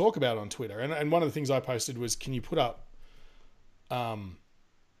me to talk about on Twitter? And one of the things I posted was, can you put up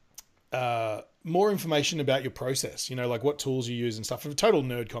more information about your process? Like what tools you use and stuff. A total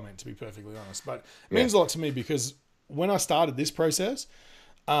nerd comment, to be perfectly honest. But it means a lot to me because when I started this process,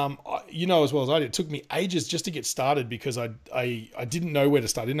 as well as I did, it took me ages just to get started because I didn't know where to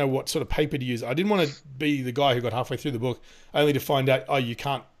start. I didn't know what sort of paper to use. I didn't want to be the guy who got halfway through the book only to find out, you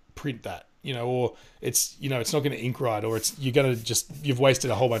can't print that, or it's, it's not going to ink right, or you've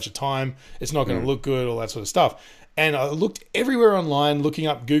wasted a whole bunch of time. It's not going to look good, all that sort of stuff. And I looked everywhere online,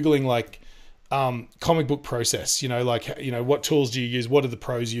 Googling like comic book process, what tools do you use? What do the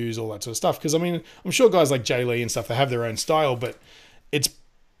pros use? All that sort of stuff. Because I mean, I'm sure guys like Jay Lee and stuff, they have their own style, but it's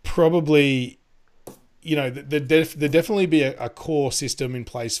probably, there'd definitely be a core system in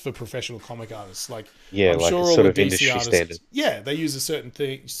place for professional comic artists. Like, I'm like sure a all sort the of DC industry artists, standard. Yeah, they use a certain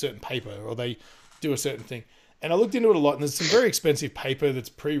paper, or they do a certain thing. And I looked into it a lot, and there's some very expensive paper that's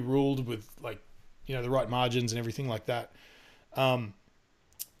pre-ruled with like, the right margins and everything like that. And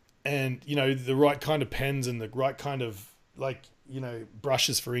the right kind of pens and the right kind of like,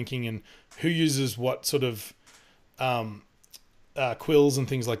 brushes for inking, and who uses what sort of quills and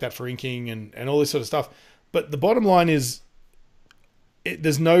things like that for inking and all this sort of stuff. But the bottom line is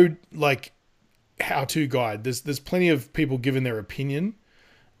there's no like how-to guide. There's plenty of people giving their opinion.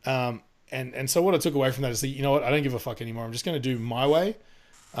 And so what I took away from that is that, you know what, I don't give a fuck anymore. I'm just going to do my way.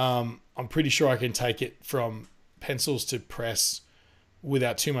 I'm pretty sure I can take it from pencils to press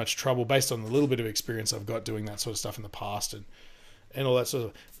without too much trouble based on the little bit of experience I've got doing that sort of stuff in the past and all that sort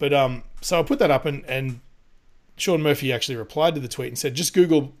of. But so I put that up and Sean Murphy actually replied to the tweet and said, just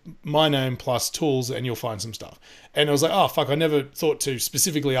Google my name plus tools and you'll find some stuff. And I was like, oh, fuck, I never thought to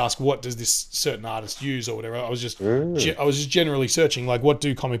specifically ask what does this certain artist use or whatever. I was just generally searching, like, what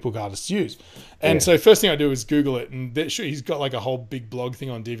do comic book artists use? And so first thing I do is Google it. And he's got like a whole big blog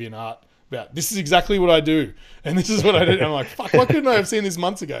thing on DeviantArt about this is exactly what I do. And this is what I did. And I'm like, fuck, why couldn't I have seen this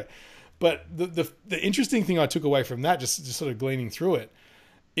months ago? But the interesting thing I took away from that, just sort of gleaning through it,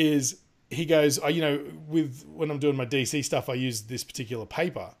 is he goes, when I'm doing my DC stuff, I use this particular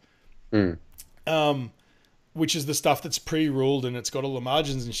paper, which is the stuff that's pre-ruled and it's got all the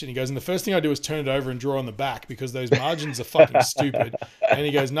margins and shit. And he goes, and the first thing I do is turn it over and draw on the back because those margins are fucking stupid. And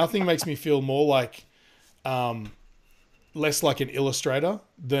he goes, nothing makes me feel more like less like an illustrator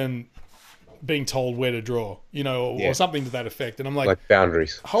than being told where to draw, or something to that effect. And I'm like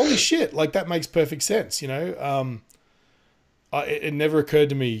boundaries. Holy shit! Like that makes perfect sense. It never occurred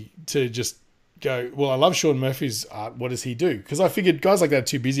to me to just go, well, I love Sean Murphy's art. What does he do? Because I figured guys like that are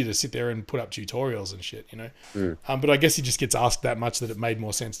too busy to sit there and put up tutorials and shit, But I guess he just gets asked that much that it made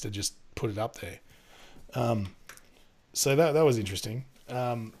more sense to just put it up there. So that was interesting,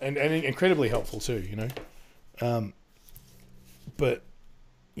 and incredibly helpful too, But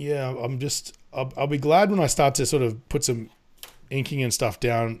yeah, I'll be glad when I start to sort of put some inking and stuff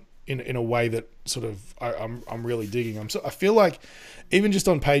down in a way that sort of I'm really digging. I feel like even just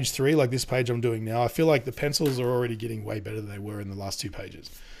on page 3, like this page I'm doing now, I feel like the pencils are already getting way better than they were in the last 2 pages.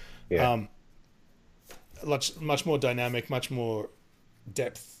 Yeah. Much more dynamic, much more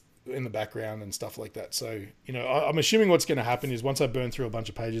depth in the background and stuff like that. So, I'm assuming what's going to happen is once I burn through a bunch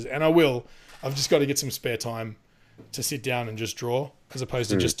of pages, and I will, I've just got to get some spare time to sit down and just draw, as opposed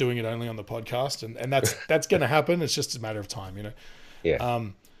to just doing it only on the podcast. And that's going to happen. It's just a matter of time, Yeah.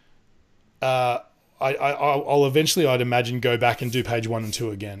 I'll eventually, I'd imagine, go back and do page 1 and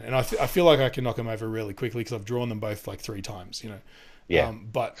 2 again. And I feel like I can knock them over really quickly because I've drawn them both like 3 times, Yeah.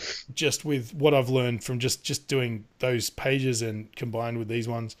 But just with what I've learned from just doing those pages and combined with this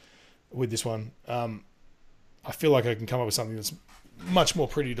one, I feel like I can come up with something that's much more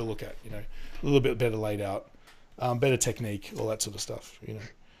pretty to look at, a little bit better laid out, better technique, all that sort of stuff,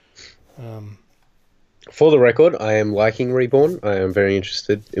 For the record, I am liking Reborn. I am very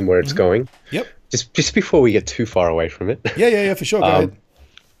interested in where it's going. Yep. Just before we get too far away from it. Yeah, for sure. Go ahead.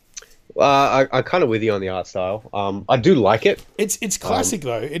 I'm kind of with you on the art style. I do like it. It's classic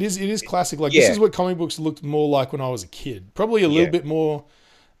though. It is classic. Like this is what comic books looked more like when I was a kid. Probably a little bit more,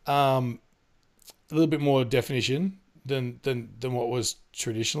 definition than what was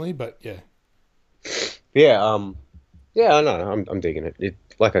traditionally. But yeah. Yeah. I know. I'm digging it.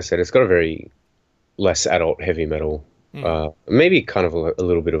 Like I said, it's got a very less adult heavy metal. Maybe kind of a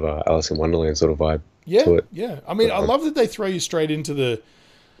little bit of a Alice in Wonderland sort of vibe to it. Yeah. I mean, I love that they throw you straight into the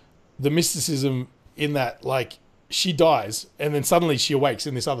mysticism in that, like, she dies and then suddenly she awakes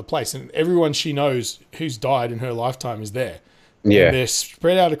in this other place and everyone she knows who's died in her lifetime is there. Yeah. And they're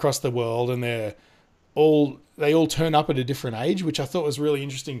spread out across the world and they all turn up at a different age, which I thought was really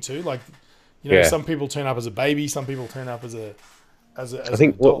interesting too. Like, some people turn up as a baby, some people turn up as I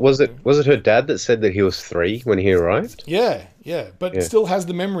think was it her dad that said that he was 3 when he arrived? Yeah, but still has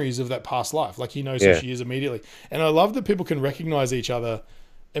the memories of that past life. Like he knows who she is immediately. And I love that people can recognize each other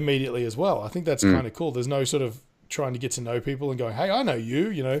immediately as well. I think that's kind of cool. There's no sort of trying to get to know people and going, hey, I know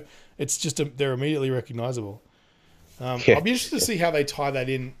you, it's just they're immediately recognizable. I'll be interested to see how they tie that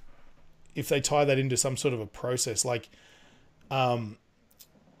in, if they tie that into some sort of a process. Like,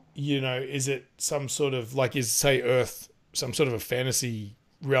 is it some sort of like, is say Earth some sort of a fantasy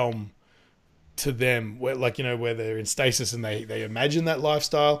realm to them where where they're in stasis and they imagine that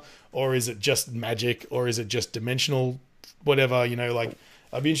lifestyle, or is it just magic, or is it just dimensional, whatever,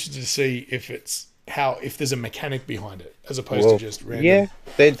 I'd be interested to see if there's a mechanic behind it as opposed to just random. Yeah,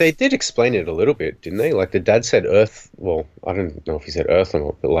 they did explain it a little bit, didn't they? Like the dad said Earth, well, I don't know if he said Earth or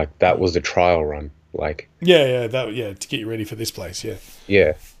not, but like that was the trial run. Like to get you ready for this place. If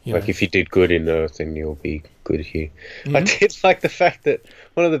you did good in Earth, then you'll be good here. I did like the fact that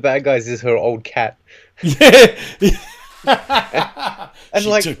one of the bad guys is her old cat. And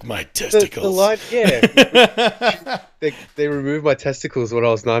she took my testicles. The line, they removed my testicles when I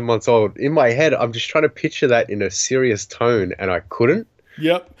was 9 months old. In my head, I'm just trying to picture that in a serious tone, and I couldn't.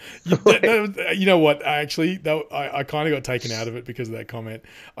 Yep. You know what? I kind of got taken out of it because of that comment.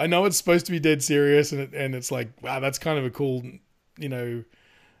 I know it's supposed to be dead serious, and it's like, wow, that's kind of a cool,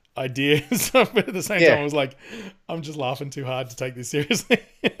 idea and stuff. But at the same time, I was like, I'm just laughing too hard to take this seriously.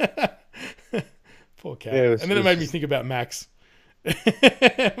 Poor cat. Yeah, and then it made me think about Max,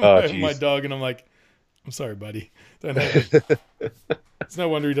 my dog, and I'm like, I'm sorry, buddy. Don't hate me. It's no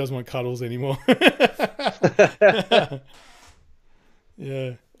wonder he doesn't want cuddles anymore.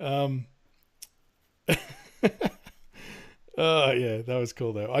 Yeah. Yeah, that was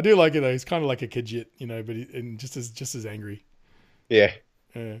cool though. I do like it though. He's kind of like a Khajiit, but just as angry. Yeah.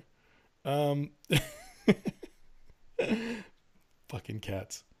 Yeah. Fucking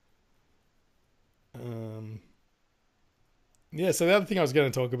cats. Yeah, so the other thing I was going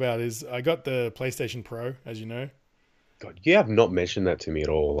to talk about is I got the PlayStation Pro, as you know. God, you have not mentioned that to me at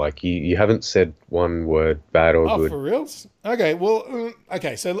all. Like, you haven't said one word bad or good. Oh, for reals? Okay, well,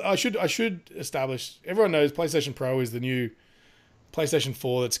 so I should establish, everyone knows PlayStation Pro is the new PlayStation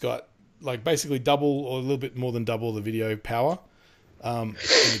 4 that's got, like, basically double or a little bit more than double the video power in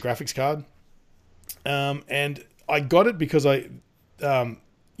the graphics card. And I got it because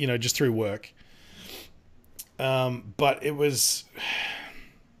just through work. But it was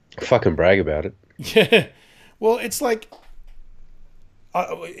fucking brag about it. Yeah. Well, it's like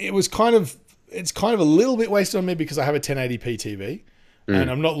it's kind of a little bit wasted on me because I have a 1080p TV and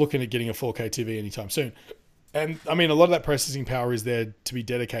I'm not looking at getting a 4K TV anytime soon. And I mean, a lot of that processing power is there to be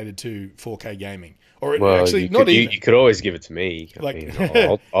dedicated to 4K gaming, or you could always give it to me.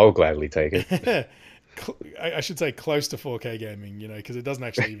 I'll gladly take it. I should say close to 4K gaming, because it doesn't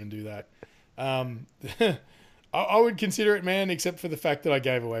actually even do that. I would consider it, man, except for the fact that I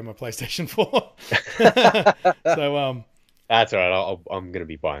gave away my PlayStation 4. So that's all right. I'm going to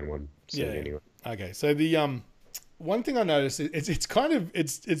be buying one soon anyway. Okay, so the one thing I noticed is it's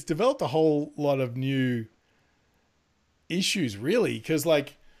developed a whole lot of new issues, really, because I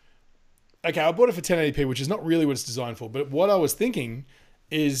bought it for 1080p, which is not really what it's designed for. But what I was thinking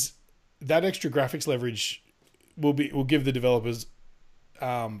is that extra graphics leverage will give the developers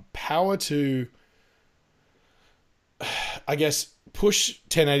power to, I guess, push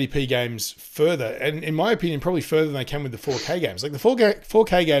 1080p games further, and in my opinion, probably further than they can with the 4K games. Like the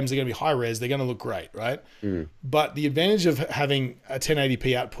 4K games are going to be high res, they're going to look great, right? But the advantage of having a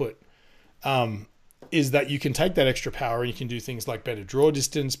 1080p output is that you can take that extra power and you can do things like better draw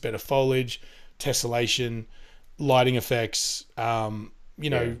distance, better foliage, tessellation, lighting effects. That's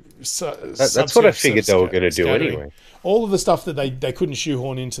what I figured they were going to do anyway. All of the stuff that they couldn't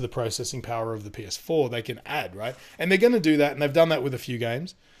shoehorn into the processing power of the PS4, they can add, right? And they're going to do that, and they've done that with a few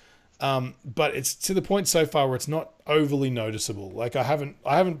games. But it's to the point so far where it's not overly noticeable. Like I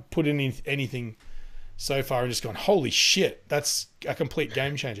haven't put in anything so far and just gone, holy shit, that's a complete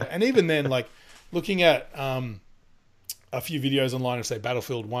game changer. And even then, like looking at a few videos online of, say,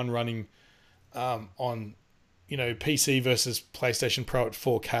 Battlefield 1 running on PC versus PlayStation Pro at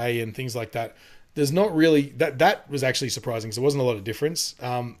 4K and things like that, there's not really that was actually surprising because there wasn't a lot of difference.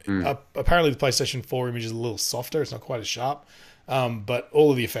 Apparently the PlayStation 4 image is a little softer, it's not quite as sharp, but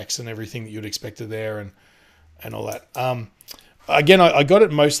all of the effects and everything that you'd expect are there and all that. Again, I got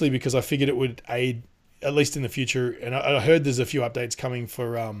it mostly because I figured it would aid, at least in the future, and I heard there's a few updates coming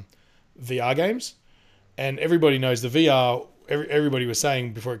for VR games, and everybody knows the VR, everybody was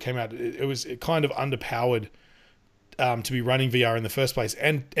saying before it came out, it kind of underpowered to be running VR in the first place.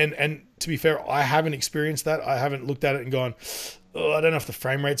 And to be fair, I haven't experienced that. I haven't looked at it and gone, I don't know if the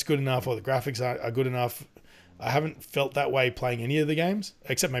frame rate's good enough or the graphics are good enough. I haven't felt that way playing any of the games,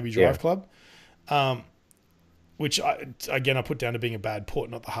 except maybe Drive Club, which I put down to being a bad port,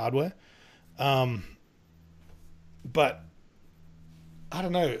 not the hardware. But I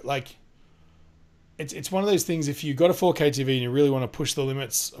don't know, like it's one of those things, if you've got a 4K TV and you really want to push the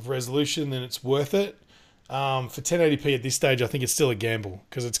limits of resolution, then it's worth it. For 1080p at this stage, I think it's still a gamble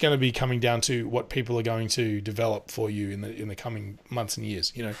because it's going to be coming down to what people are going to develop for you in the coming months and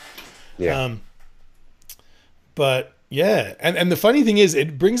years, Yeah. But yeah, and the funny thing is,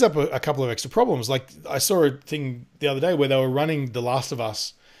 it brings up a couple of extra problems. Like I saw a thing the other day where they were running The Last of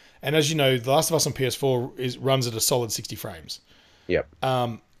Us, and as you know, The Last of Us on PS4 runs at a solid 60 frames. Yep.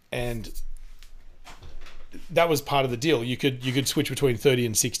 And that was part of the deal. You could switch between 30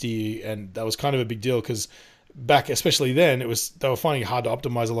 and 60, and that was kind of a big deal because back, especially then, they were finding it hard to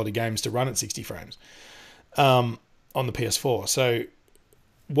optimize a lot of games to run at 60 frames on the PS4. So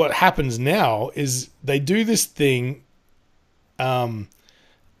what happens now is they do this thing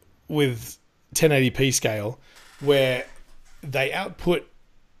with 1080p scale where they output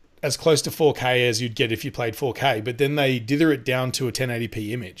as close to 4K as you'd get if you played 4K, but then they dither it down to a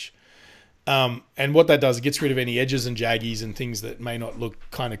 1080p image. And what that does, it gets rid of any edges and jaggies and things that may not look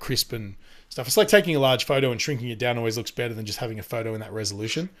kind of crisp and stuff. It's like taking a large photo and shrinking it down always looks better than just having a photo in that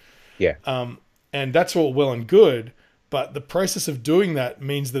resolution. Yeah. And that's all well and good, but the process of doing that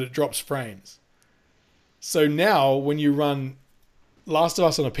means that it drops frames. So now when you run Last of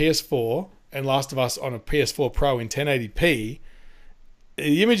Us on a PS4 and Last of Us on a PS4 Pro in 1080p,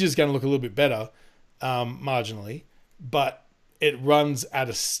 the image is going to look a little bit better, marginally, but it runs at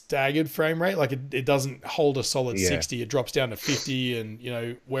a staggered frame rate. Like it doesn't hold a solid 60. It drops down to 50.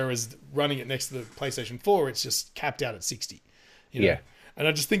 And, whereas running it next to the PlayStation 4, it's just capped out at 60. Yeah. And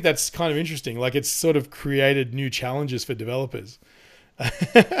I just think that's kind of interesting. Like it's sort of created new challenges for developers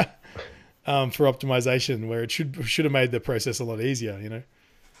for optimization, where it should have made the process a lot easier,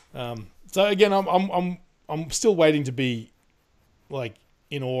 So again, I'm still waiting to be like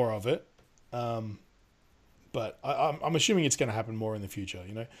in awe of it. But I'm assuming it's going to happen more in the future.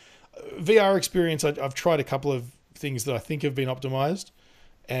 VR experience, I've tried a couple of things that I think have been optimized,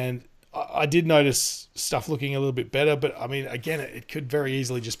 and I did notice stuff looking a little bit better. But I mean, again, it could very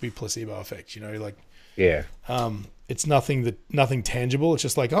easily just be placebo effect. Yeah. It's nothing tangible. It's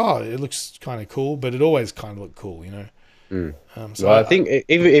just like, oh, it looks kind of cool, but it always kind of looked cool, you know. So Well, I think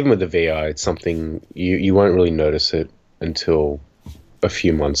even with the VR, it's something you won't really notice it until a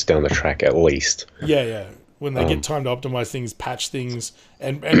few months down the track, at least. Yeah. When they get time to optimize things, patch things,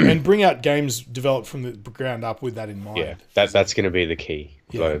 and bring out games developed from the ground up with that in mind. Yeah, that's going to be the key.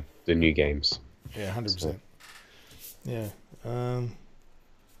 Yeah. The new games. Yeah, 100%. Yeah.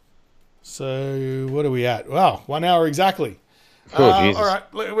 So what are we at? Wow, 1 hour exactly. Oh, Jesus. All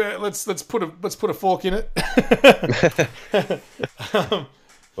right, let's put a fork in it.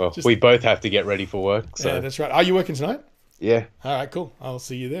 Well, we both have to get ready for work. So. Yeah, that's right. Are you working tonight? Yeah. All right, cool. I'll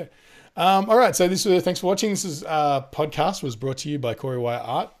see you there. All right, so thanks for watching. This is podcast was brought to you by Corey Wire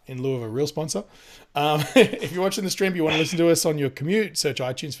Art in lieu of a real sponsor. If you're watching the stream, you want to listen to us on your commute, search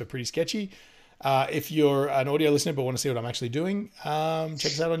iTunes for Pretty Sketchy. If you're an audio listener but want to see what I'm actually doing, check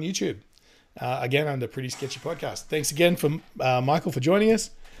us out on YouTube. Again, under Pretty Sketchy Podcast. Thanks again for Michael for joining us.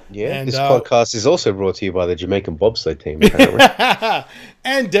 Yeah, and this podcast is also brought to you by the Jamaican bobsled team, apparently.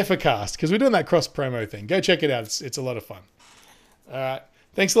 And Defacast, because we're doing that cross promo thing. Go check it out. It's a lot of fun. All right.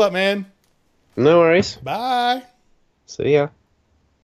 Thanks a lot, man. No worries. Bye. See ya.